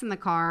he gets in the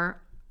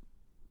car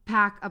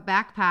pack a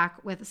backpack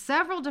with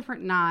several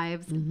different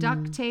knives,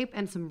 duct tape,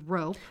 and some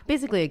rope.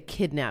 Basically a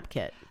kidnap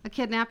kit. A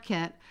kidnap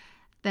kit.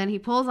 Then he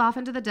pulls off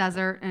into the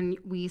desert, and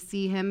we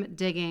see him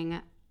digging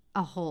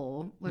a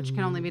hole, which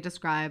can only be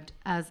described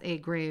as a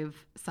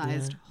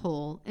grave-sized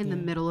hole in the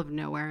middle of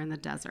nowhere in the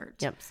desert.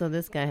 Yep. So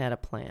this guy had a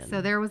plan.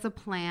 So there was a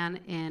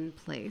plan in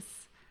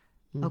place.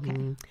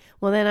 Okay.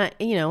 Well, then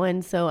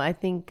and so I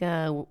think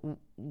Tara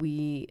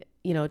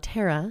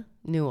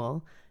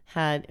Newell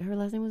had, her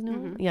last name was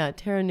Newell? Yeah,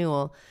 Tara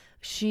Newell.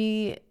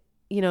 She,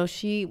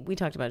 we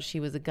talked about it. She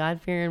was a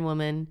God-fearing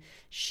woman.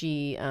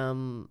 She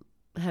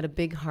had a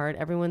big heart.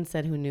 Everyone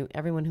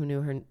who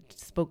knew her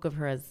spoke of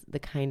her as the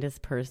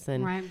kindest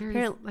person. Right,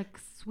 very like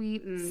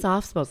sweet and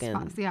soft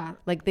spoken. Yeah,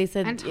 like they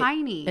said, and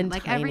tiny. And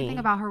like tiny. Everything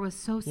about her was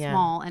so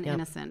small and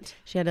innocent.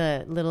 She had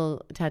a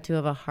little tattoo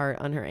of a heart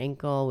on her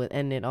ankle,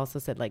 and it also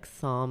said like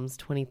Psalms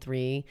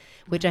 23,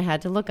 which I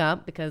had to look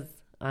up because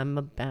I'm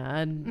a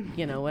bad,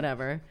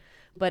 whatever.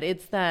 But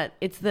it's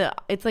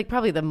like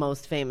probably the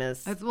most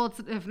famous. It's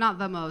if not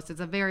the most, it's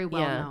a very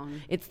well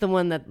known. It's the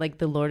one that like,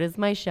 the Lord is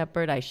my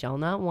shepherd, I shall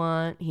not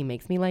want. He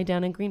makes me lie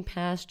down in green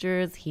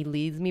pastures. He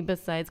leads me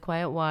beside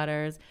quiet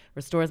waters,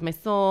 restores my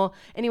soul.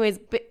 Anyways,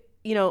 but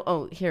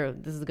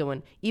this is a good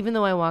one. Even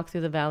though I walk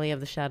through the valley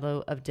of the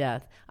shadow of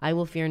death, I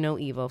will fear no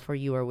evil, for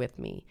you are with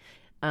me.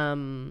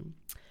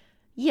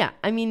 Yeah,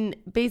 I mean,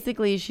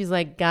 basically she's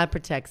like, God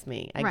protects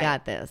me. I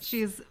got this.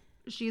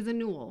 She's a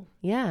Newell.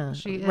 Yeah.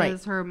 She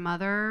is her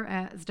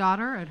mother's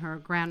daughter and her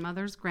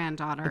grandmother's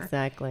granddaughter.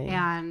 Exactly.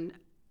 And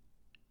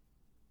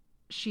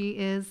she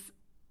is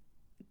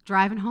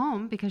driving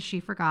home because she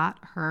forgot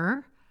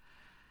her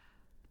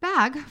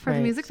bag for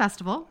the music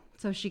festival.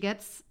 So she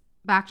gets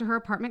back to her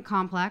apartment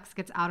complex,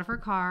 gets out of her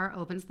car,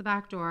 opens the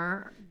back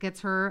door,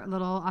 gets her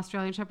little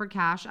Australian Shepherd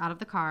Cash out of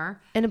the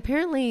car. And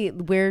apparently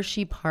where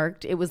she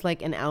parked, it was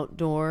like an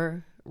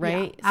outdoor,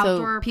 right? Yeah,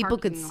 so people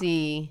could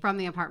see from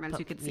the apartments.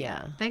 You could see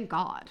it. Thank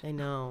God. I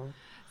know.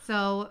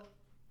 So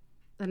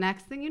the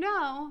next thing you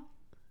know,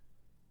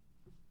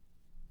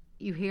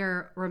 you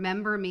hear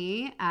 "Remember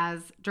Me"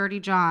 as Dirty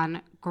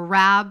John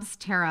grabs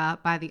Tara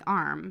by the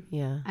arm.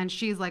 Yeah. And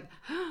she's like,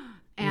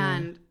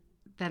 and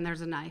then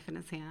there's a knife in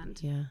his hand.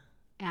 Yeah.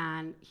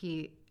 And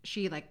she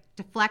like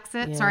deflects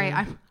it. Yeah. Sorry,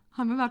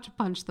 I'm about to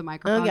punch the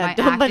microphone by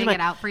don't acting it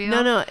out for you.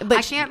 No, but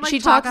I can't, she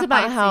talks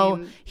about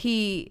how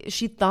she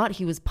thought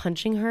he was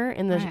punching her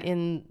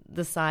in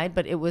the side,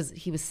 but he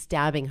was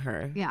stabbing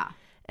her. Yeah.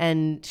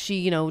 And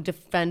she,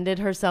 defended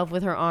herself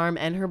with her arm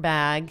and her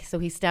bag. So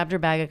he stabbed her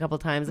bag a couple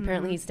times. Mm-hmm.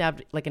 Apparently he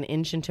stabbed like an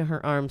inch into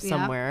her arm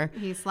somewhere.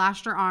 He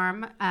slashed her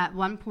arm. At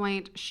one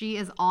point, she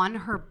is on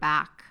her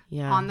back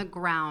on the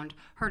ground.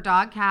 Her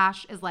dog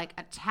Cash is like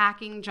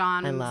attacking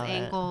John's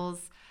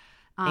ankles.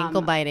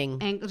 Ankle biting.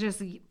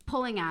 Just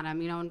pulling at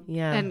him,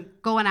 and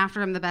going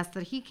after him the best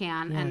that he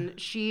can. Yeah. And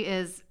she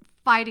is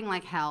fighting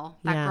like hell.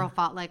 That girl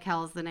fought like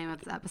hell is the name of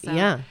this episode.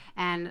 Yeah.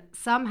 And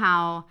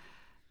somehow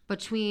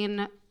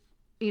between,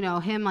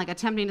 him like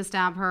attempting to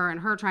stab her and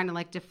her trying to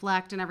like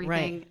deflect and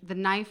everything, the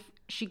knife,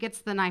 she gets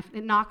the knife,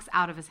 it knocks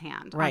out of his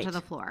hand onto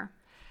the floor.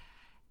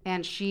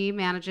 And she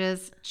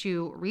manages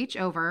to reach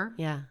over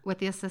with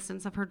the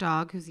assistance of her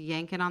dog, who's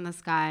yanking on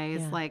this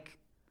guy's like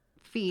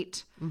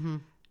feet. Mm-hmm.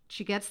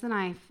 She gets the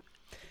knife.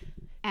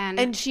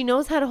 And she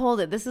knows how to hold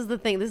it. This is the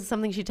thing. This is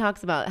something she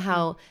talks about,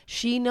 how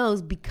she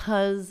knows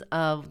because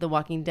of The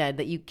Walking Dead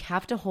that you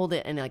have to hold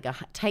it in like a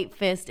tight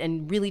fist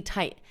and really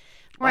tight.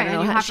 Right.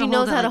 And she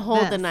knows how to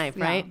hold the knife,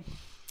 right?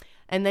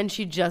 And then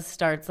she just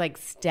starts like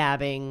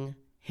stabbing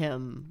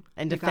him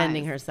and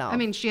defending herself. I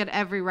mean, she had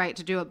every right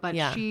to do it, but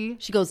she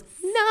goes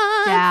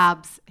nuts.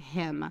 Stabs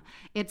him.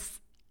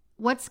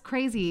 What's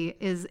crazy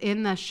is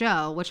in the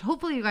show, which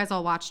hopefully you guys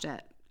all watched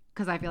it,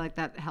 because I feel like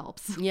that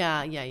helps.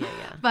 Yeah.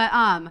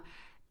 But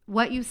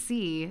what you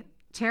see,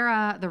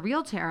 Tara, the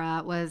real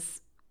Tara, was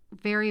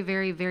very,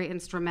 very, very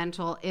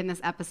instrumental in this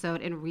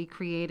episode in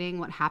recreating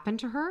what happened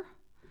to her.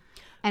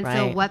 And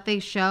so what they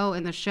show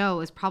in the show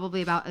is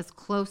probably about as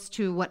close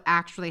to what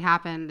actually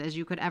happened as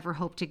you could ever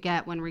hope to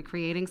get when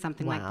recreating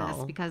something like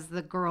this, because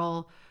the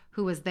girl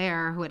who was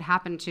there, who it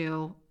happened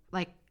to,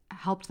 like,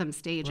 helped them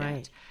stage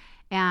it.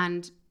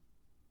 And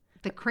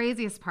the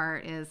craziest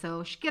part is,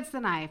 so she gets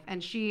the knife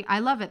and I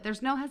love it.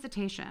 There's no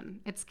hesitation.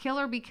 It's kill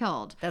or be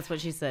killed. That's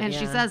what she said. And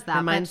she says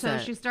that. But so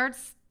she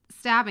starts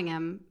stabbing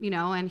him,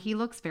 and he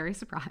looks very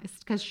surprised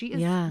because she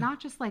is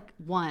not just like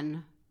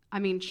one. I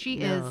mean, she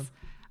is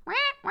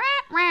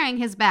ring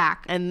his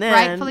back. And then,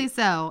 rightfully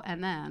so.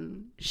 And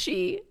then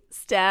she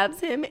stabs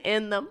him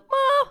in the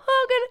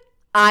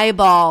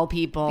eyeball,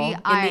 people. In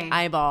the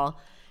eyeball.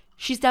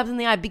 She stabs him in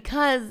the eye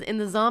because in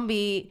the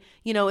zombie,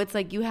 it's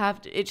like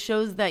it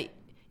shows that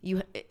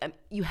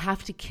you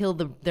have to kill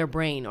their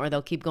brain or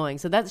they'll keep going.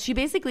 So she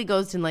basically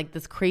goes in like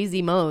this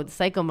crazy mode,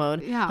 psycho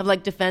mode of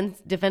like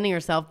defending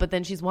herself. But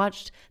then she's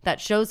watched that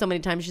show so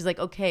many times. She's like,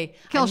 okay,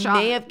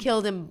 may have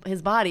killed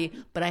his body,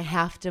 but I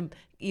have to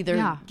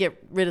either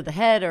get rid of the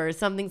head or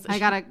something.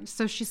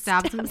 So she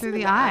stabs him through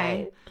the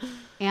eye.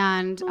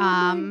 And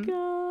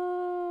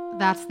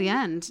that's the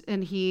end.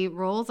 And he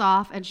rolls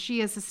off and she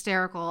is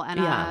hysterical.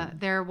 And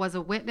there was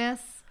a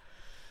witness,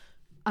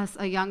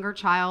 a younger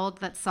child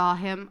that saw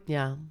him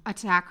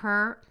attack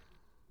her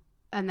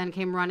and then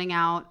came running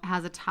out,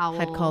 has a towel.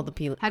 Had called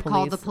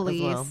the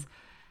police. Well.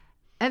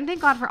 And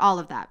thank God for all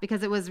of that,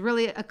 because it was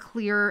really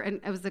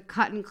it was a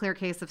cut and clear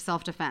case of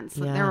self-defense.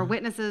 Yeah. There were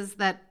witnesses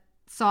that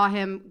saw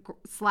him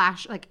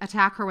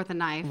attack her with a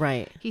knife.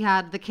 Right. He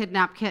had the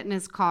kidnapped kit in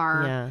his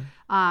car.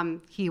 Yeah.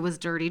 He was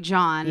Dirty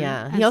John.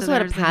 Yeah. He also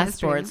had a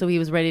passport, so he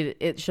was ready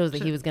it shows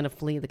that he was going to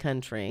flee the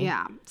country.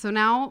 Yeah. So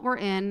now we're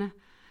in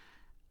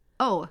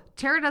Oh,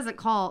 Tara doesn't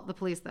call the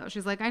police, though.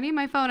 She's like, I need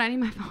my phone.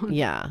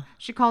 Yeah.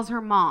 She calls her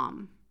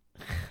mom.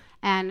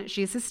 And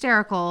she's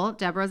hysterical.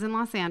 Deborah's in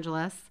Los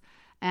Angeles.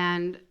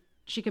 And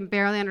she can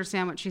barely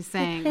understand what she's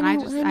saying.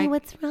 Honey,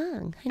 what's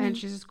wrong? Honey. And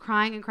she's just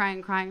crying and crying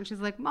and crying. And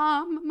she's like,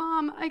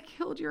 Mom, I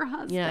killed your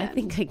husband. Yeah, I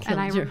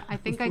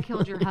think I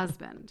killed your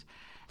husband.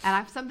 And I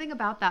have something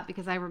about that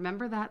because I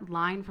remember that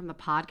line from the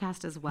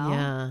podcast as well.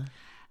 Yeah.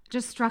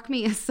 Just struck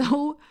me as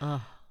so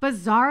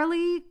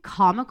bizarrely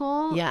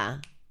comical. Yeah.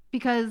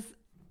 Because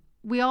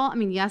we all, I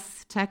mean,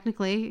 yes,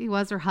 technically he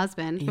was her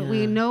husband, but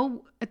we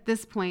know at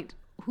this point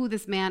who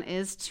this man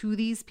is to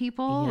these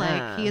people.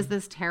 Like, he is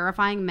this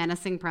terrifying,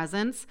 menacing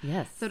presence.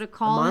 Yes. So to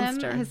call him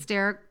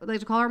hysterical,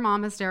 like to call her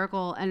mom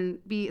hysterical and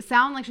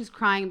sound like she's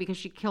crying because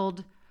she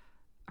killed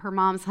her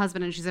mom's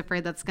husband and she's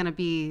afraid that's going to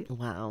be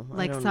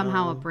like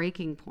somehow a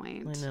breaking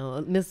point. I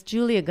know. Miss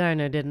Julia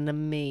Garner did an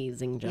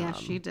amazing job. Yeah,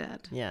 she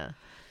did. Yeah.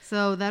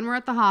 So then we're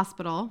at the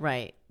hospital.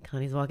 Right.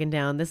 Connie's walking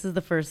down. This is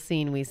the first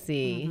scene we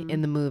see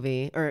in the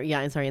movie,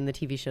 in the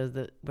TV shows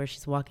where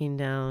she's walking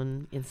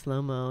down in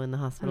slow-mo in the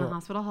hospital. In the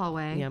hospital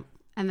hallway. Yep.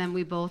 And then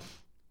we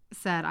both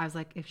said, I was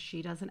like, if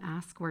she doesn't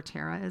ask where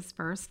Tara is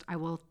first, I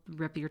will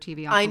rip your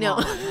TV off. I know.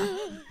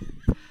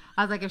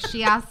 I was like, if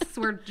she asks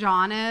where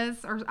John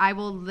is, or I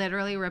will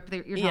literally rip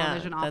your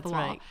television off the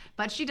wall. Right.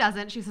 But she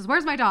doesn't. She says,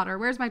 where's my daughter?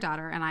 Where's my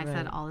daughter? And I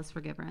said, all is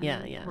forgiven.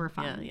 Yeah. We're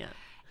fine. Yeah.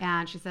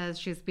 And she says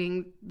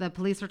the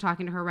police are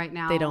talking to her right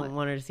now. They don't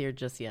want her to see her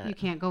just yet. You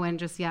can't go in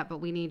just yet, but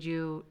we need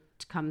you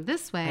to come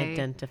this way.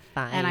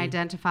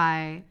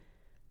 Identify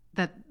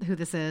who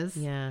this is.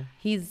 Yeah.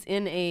 He's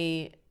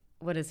in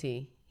what is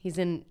he? He's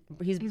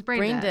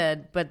brain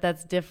dead, but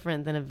that's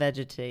different than a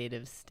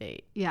vegetative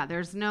state. Yeah.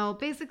 There's no,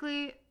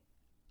 basically,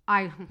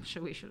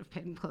 we should have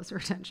paid closer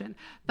attention,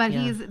 but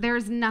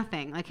there's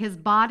nothing like his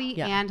body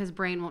and his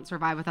brain won't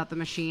survive without the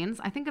machines.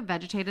 I think a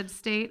vegetative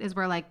state is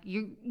where like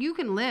you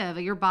can live,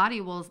 your body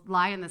will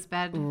lie in this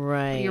bed,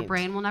 right? But your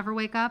brain will never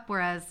wake up.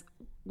 Whereas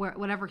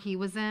whatever he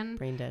was in,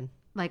 brain dead.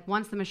 Like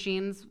once the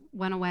machines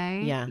went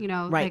away,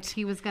 like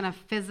he was gonna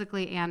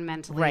physically and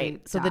mentally die.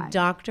 So the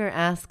doctor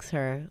asks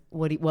her,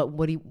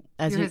 "You're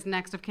his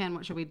next of kin.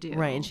 What should we do?"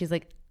 Right, and she's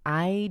like,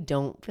 I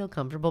don't feel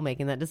comfortable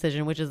making that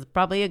decision, which is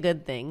probably a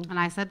good thing. And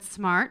I said,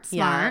 smart,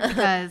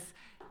 because,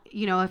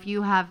 if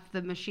you have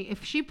the machine,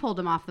 if she pulled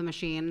him off the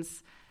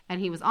machines and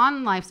he was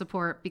on life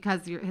support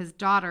because his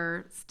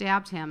daughter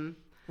stabbed him,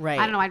 right?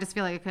 I don't know. I just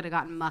feel like it could have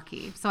gotten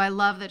mucky. So I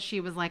love that she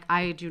was like,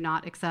 I do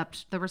not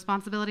accept the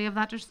responsibility of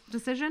that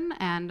decision,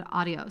 and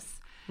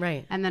adios.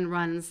 Right. And then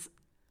runs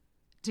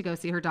to go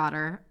see her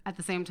daughter. At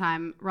the same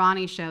time,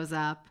 Ronnie shows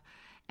up.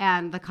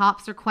 And the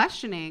cops are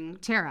questioning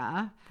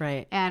Tara.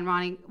 Right. And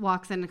Ronnie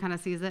walks in and kind of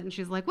sees it. And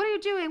she's like, what are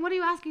you doing? What are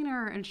you asking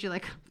her? And she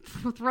like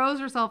throws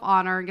herself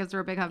on her and gives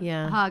her a big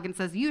hug and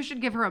says, you should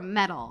give her a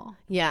medal.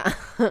 Yeah.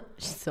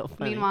 She's so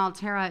funny. Meanwhile,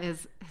 Tara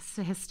is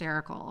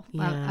hysterical.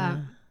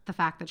 The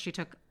fact that she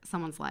took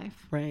someone's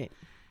life. Right.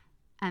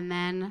 And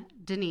then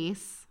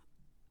Denise,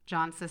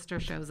 John's sister,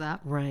 shows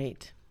up.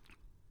 Right.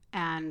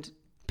 And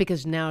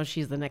because now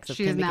she's the next of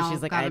kin. Because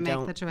she's like, I don't.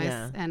 Make the choice.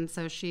 Yeah. And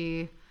so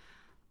she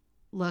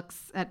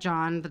looks at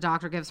John. The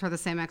doctor gives her the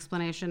same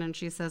explanation, and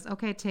she says,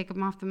 okay, take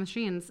him off the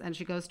machines. And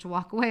she goes to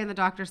walk away, and the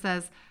doctor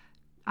says,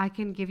 I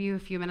can give you a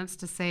few minutes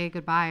to say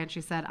goodbye. And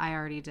she said, I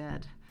already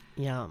did.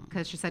 Yeah.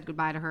 Because she said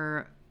goodbye to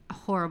her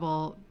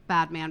horrible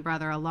bad man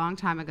brother a long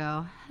time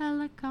ago.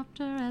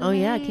 Helicopter LA. Oh,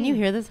 yeah. Can you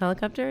hear this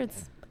helicopter?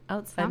 It's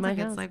outside my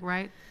house. It's like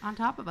right on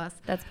top of us.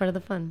 That's part of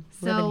the fun.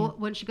 So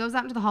when she goes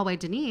out into the hallway,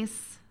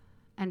 Denise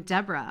and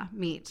Deborah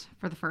meet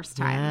for the first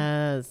time.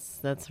 Yes,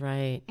 that's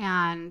right.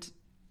 And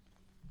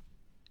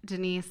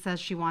Denise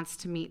says she wants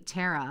to meet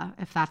Tara,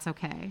 if that's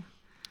okay.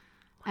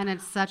 And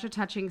it's such a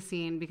touching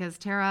scene because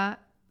Tara,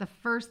 the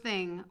first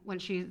thing when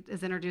she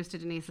is introduced to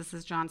Denise, this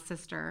is John's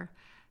sister,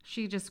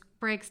 she just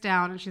breaks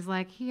down and she's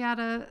like, he had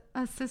a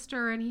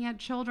sister and he had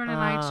children and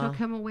I took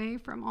him away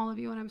from all of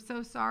you and I'm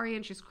so sorry.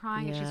 And she's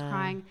crying and she's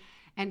crying.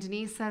 And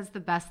Denise says the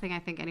best thing I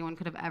think anyone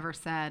could have ever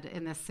said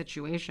in this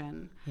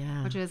situation,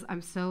 which is,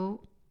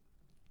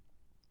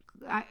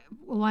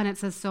 one, it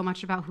says so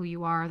much about who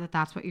you are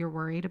that's what you're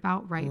worried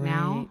about right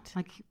now.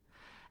 Like,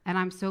 and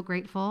I'm so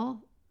grateful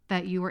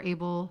that you were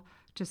able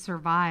to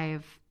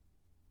survive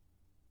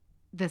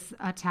this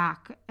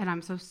attack. And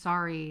I'm so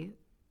sorry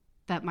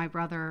that my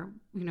brother,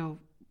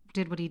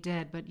 did what he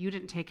did, but you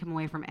didn't take him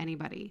away from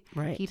anybody.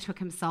 Right. He took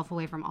himself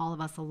away from all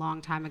of us a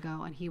long time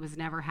ago, and he was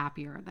never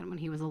happier than when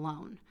he was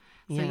alone.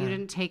 So you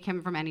didn't take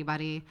him from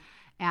anybody.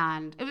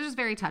 And it was just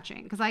very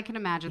touching because I can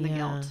imagine the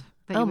guilt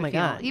that you would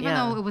feel, even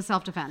though it was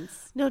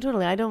self-defense. No,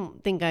 totally. I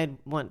don't think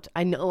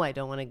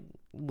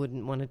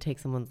wouldn't want to take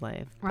someone's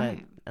life.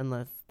 Right.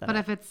 But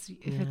if it's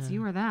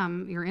you or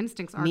them, your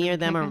instincts are me or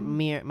them, or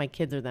my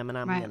kids or them, and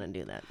I'm going to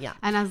do that. Yeah.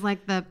 And as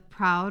like the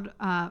proud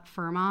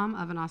fur mom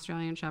of an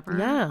Australian Shepherd,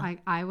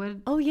 I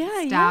would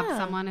stab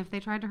someone if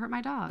they tried to hurt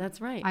my dog. That's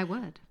right. I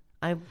would.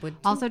 I would too.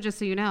 Also, just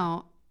so you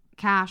know,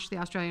 Cash, the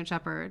Australian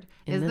Shepherd,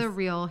 is the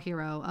real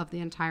hero of the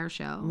entire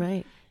show.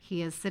 Right.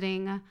 He is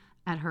sitting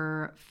at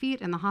her feet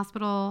in the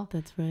hospital.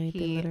 That's right.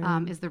 He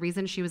is the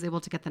reason she was able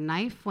to get the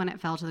knife when it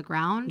fell to the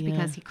ground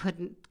because he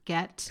couldn't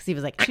get he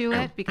was like, to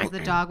it because the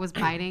dog was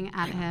biting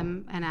at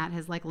him and at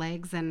his like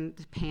legs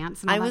and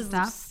pants and all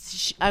that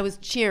stuff. I was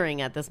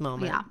cheering at this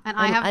moment. Yeah, and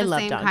I have the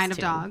same kind of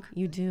too. dog.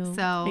 You do.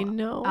 So I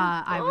know.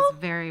 I was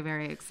very,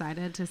 very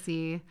excited to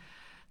see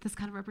this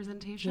kind of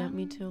representation. Yeah,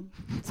 me too.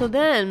 So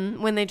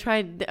then when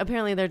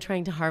apparently they're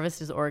trying to harvest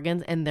his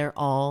organs and they're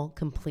all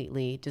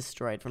completely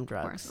destroyed from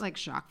drugs. Of course, like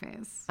shock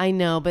phase. I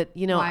know, but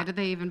why did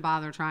they even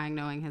bother trying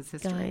knowing his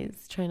history?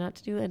 Guys, try not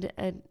to do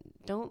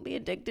don't be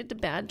addicted to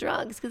bad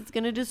drugs because it's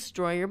going to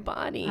destroy your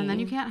body. And then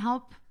you can't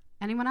help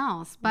anyone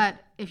else. But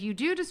if you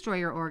do destroy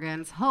your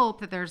organs,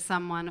 hope that there's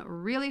someone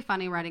really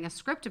funny writing a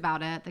script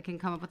about it that can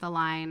come up with a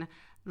line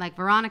like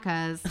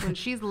Veronica's when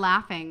she's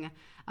laughing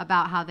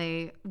about how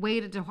they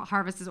waited to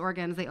harvest his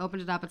organs. They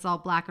opened it up. It's all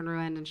black and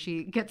ruined. And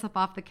she gets up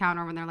off the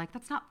counter when they're like,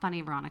 that's not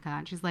funny, Veronica.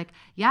 And she's like,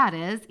 yeah, it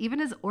is. Even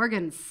his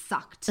organs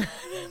sucked.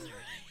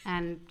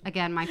 And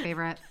again, my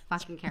favorite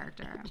fucking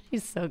character.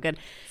 She's so good.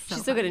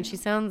 She's so good. And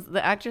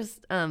the actress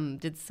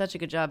did such a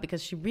good job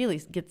because she really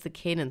gets the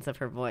cadence of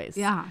her voice.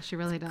 Yeah, she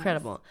really does.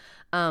 Incredible.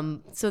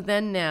 So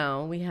then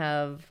now we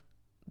have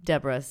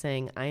Deborah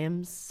saying, I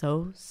am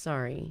so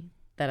sorry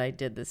that I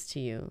did this to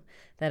you,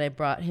 that I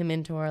brought him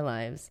into our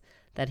lives,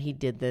 that he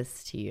did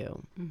this to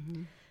you.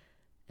 Mm-hmm.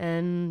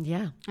 And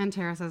yeah. And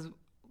Tara says,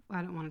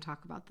 I don't want to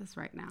talk about this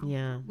right now.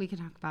 Yeah. We can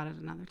talk about it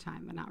another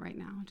time, but not right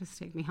now. Just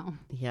take me home.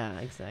 Yeah,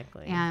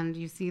 exactly. And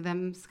you see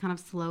them kind of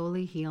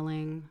slowly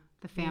healing.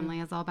 The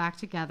family is all back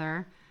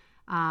together.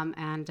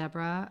 And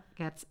Deborah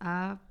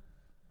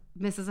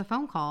misses a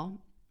phone call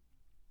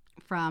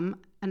from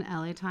an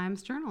LA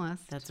Times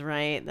journalist. That's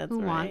right. Who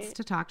wants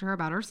to talk to her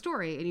about her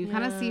story. And you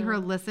kind of see her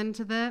listen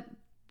to the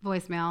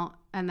voicemail,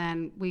 and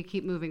then we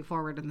keep moving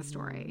forward in the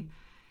story.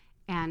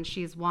 And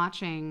she's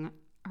watching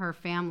her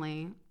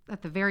family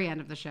at the very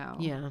end of the show.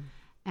 Yeah.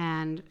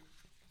 And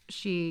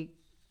she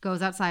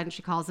goes outside and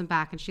she calls him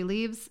back and she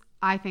leaves.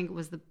 I think it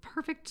was the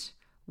perfect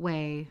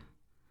way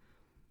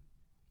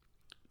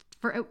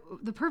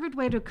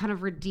to kind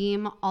of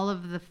redeem all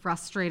of the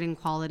frustrating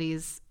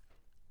qualities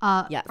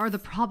or the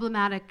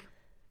problematic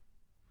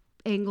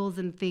angles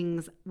and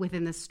things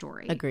within this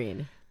story.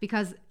 Agreed.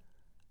 Because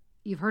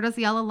you've heard us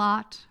yell a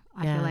lot.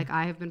 I feel like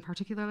I have been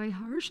particularly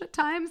harsh at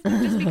times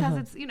just because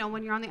it's,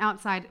 when you're on the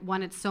outside,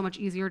 one, it's so much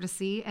easier to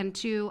see. And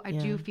two, I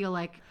do feel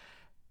like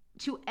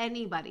to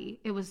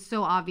anybody, it was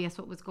so obvious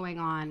what was going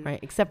on. Right.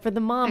 Except for the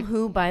mom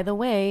who, by the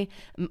way,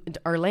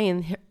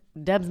 Arlene,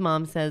 Deb's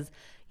mom says,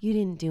 you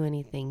didn't do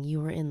anything.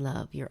 You were in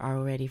love. You're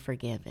already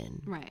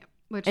forgiven. Right.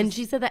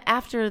 She said that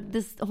after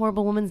this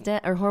horrible woman's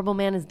dead or horrible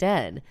man is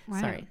dead.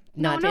 Right. Sorry,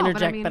 not to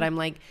interject, but I'm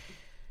like,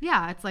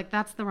 yeah, it's like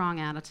that's the wrong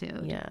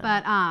attitude. Yeah.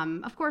 But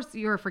of course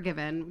you're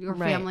forgiven. Your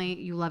family,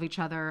 you love each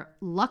other.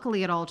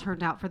 Luckily, it all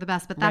turned out for the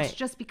best. But that's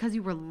just because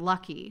you were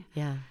lucky.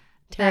 Yeah.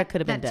 Tara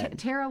could have been dead.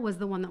 Tara was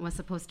the one that was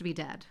supposed to be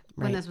dead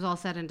when this was all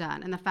said and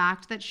done. And the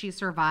fact that she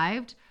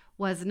survived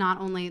was not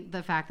only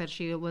the fact that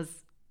she was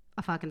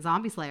a fucking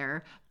zombie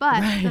slayer,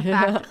 but the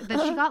fact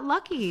that she got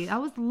lucky. I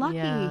was lucky.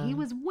 Yeah. He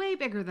was way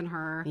bigger than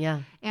her.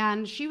 Yeah.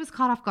 And she was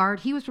caught off guard.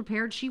 He was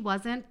prepared. She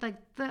wasn't. Like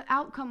the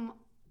outcome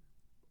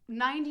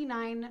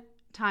 99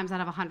 times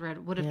out of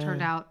 100 would have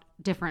turned out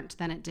different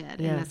than it did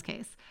in this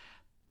case.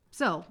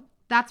 So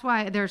that's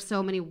why there's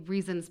so many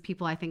reasons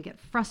people, I think, get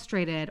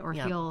frustrated or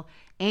feel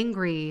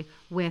angry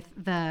with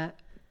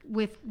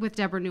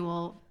Deborah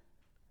Newell,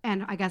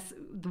 and I guess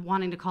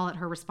wanting to call it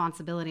her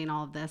responsibility in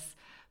all of this.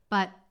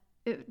 But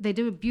they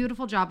do a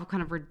beautiful job of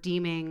kind of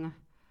redeeming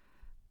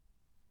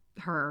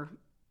her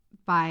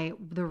by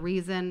the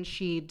reason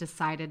she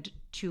decided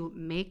to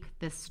make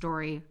this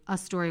story a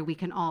story we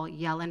can all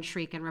yell and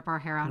shriek and rip our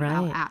hair out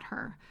about at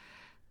her.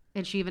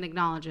 And she even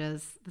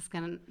acknowledges this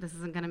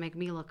isn't going to make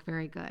me look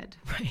very good.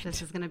 Right.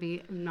 This is going to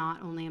be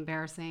not only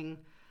embarrassing,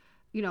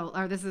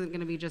 or this isn't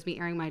going to be just me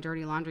airing my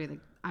dirty laundry. That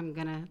I'm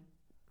going to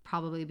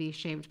probably be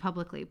shamed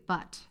publicly.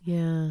 But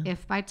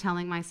if by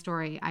telling my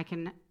story, I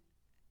can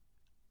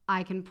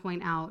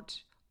point out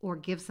or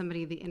give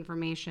somebody the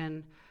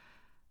information,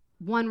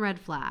 one red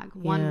flag,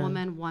 one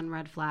woman, one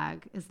red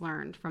flag is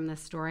learned from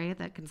this story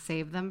that can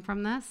save them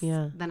from this,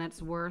 then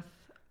it's worth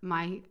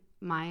my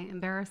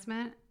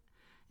embarrassment.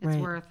 It's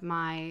worth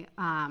my,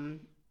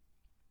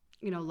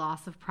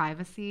 loss of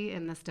privacy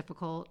in this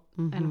difficult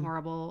and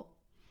horrible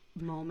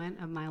moment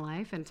of my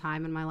life and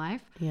time in my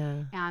life.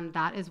 Yeah. And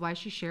that is why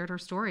she shared her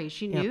story.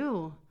 She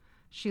knew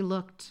she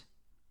looked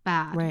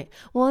bad. Right.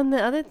 Well, and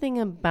the other thing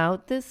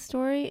about this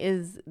story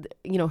is,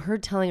 her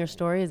telling her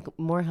story is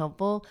more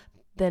helpful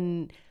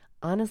than,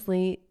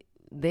 honestly,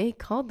 they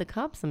called the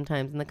cops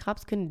sometimes and the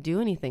cops couldn't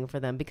do anything for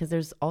them because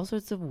there's all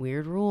sorts of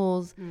weird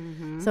rules.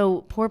 Mm-hmm.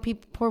 So poor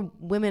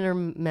women or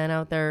men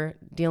out there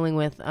dealing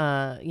with,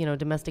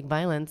 domestic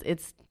violence,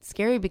 it's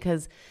scary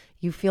because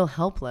you feel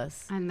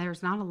helpless. And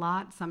there's not a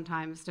lot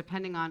sometimes,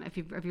 depending on if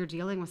you're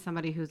dealing with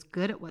somebody who's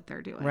good at what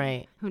they're doing.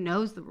 Right. Who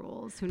knows the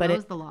rules, who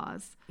knows the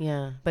laws.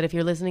 Yeah. But if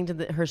you're listening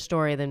to her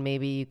story, then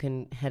maybe you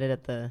can head it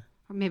at the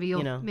maybe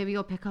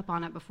you'll pick up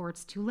on it before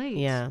it's too late.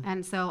 Yeah.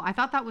 And so I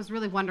thought that was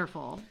really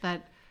wonderful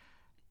that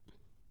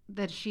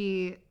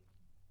she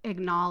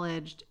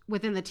acknowledged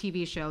within the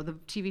TV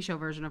show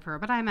version of her,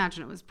 but I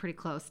imagine it was pretty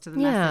close to the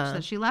message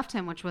that she left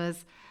him, which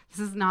was, this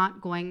is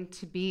not going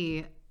to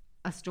be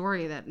a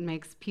story that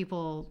makes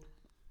people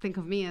think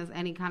of me as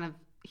any kind of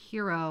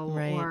hero,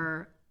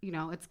 or,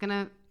 it's going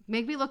to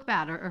make me look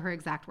bad, or her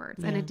exact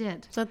words. And it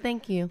did. So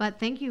thank you. But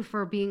thank you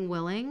for being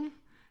willing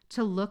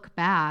to look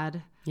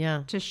bad,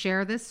 to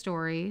share this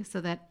story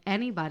so that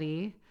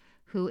anybody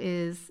who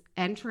is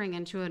entering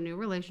into a new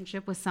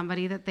relationship with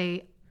somebody that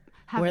they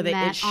have met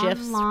it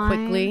shifts online,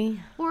 quickly,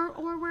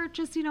 or where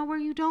just, where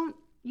you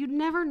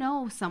never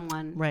know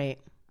someone. Right.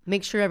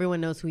 Make sure everyone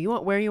knows who you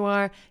are, where you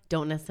are.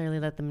 Don't necessarily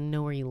let them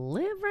know where you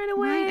live right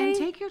away. Right, and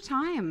take your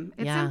time.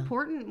 It's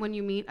important when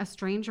you meet a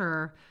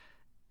stranger.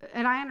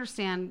 And I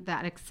understand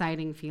that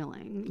exciting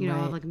feeling,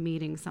 of like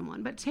meeting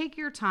someone. But take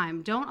your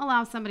time. Don't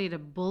allow somebody to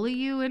bully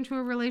you into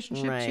a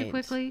relationship too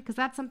quickly, because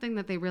that's something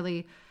that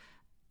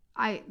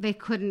they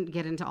couldn't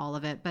get into all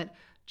of it. But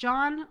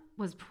John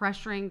was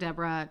pressuring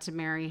Deborah to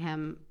marry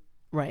him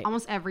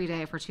almost every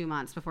day for 2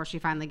 months before she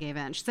finally gave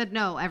in. She said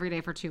no every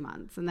day for 2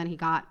 months. And then he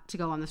got to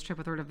go on this trip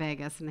with her to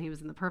Vegas, and he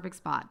was in the perfect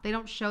spot. They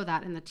don't show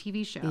that in the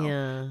TV show.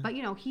 Yeah. But,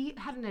 he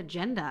had an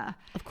agenda.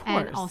 Of course.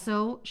 And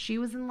also she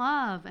was in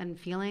love and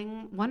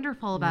feeling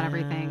wonderful about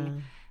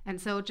everything.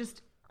 And so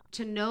just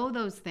to know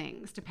those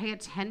things, to pay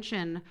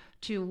attention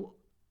to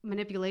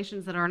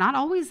manipulations that are not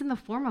always in the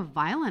form of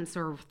violence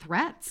or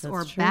threats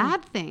or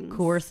bad things.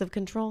 Coercive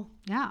control.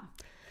 Yeah.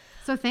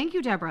 So thank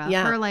you, Deborah,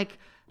 for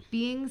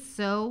being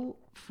so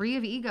free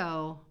of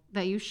ego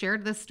that you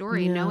shared this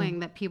story, knowing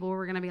that people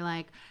were going to be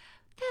like,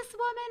 this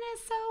woman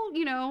is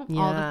so,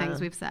 all the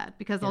things we've said.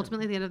 Because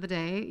ultimately, at the end of the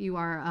day, you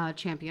are a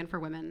champion for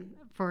women,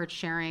 for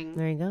sharing.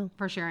 There you go.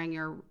 For sharing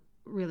your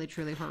really,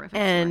 truly horrific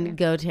and story.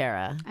 Go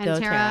Tara. And go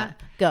Tara.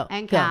 Go.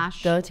 And go.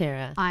 Cash. Go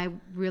Tara. I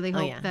really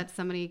hope that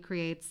somebody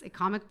creates a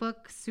comic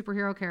book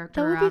superhero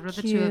character out of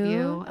the two of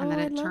you, and that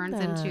it turns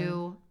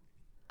into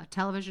a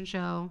television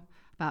show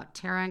about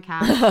Tara and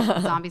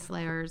Cash, zombie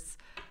slayers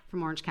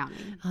from Orange County.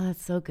 Oh,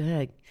 that's so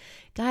good.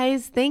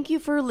 Guys, thank you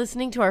for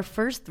listening to our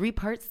first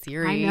 3-part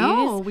series. I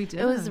know, we did.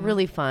 It was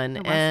really fun.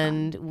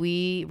 And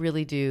we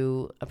really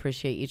do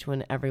appreciate each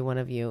and every one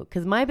of you.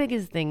 Because my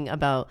biggest thing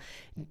about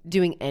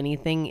doing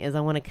anything is I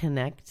want to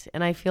connect.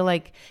 And I feel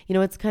like,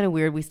 it's kind of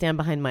weird. We stand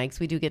behind mics.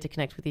 We do get to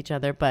connect with each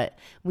other. But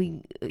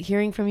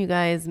hearing from you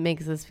guys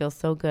makes us feel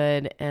so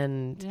good.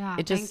 And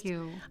thank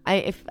you.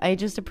 I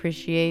just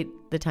appreciate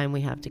the time we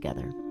have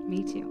together.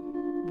 Me too.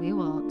 We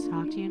will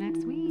talk to you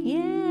next week. Yeah.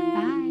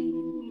 Bye.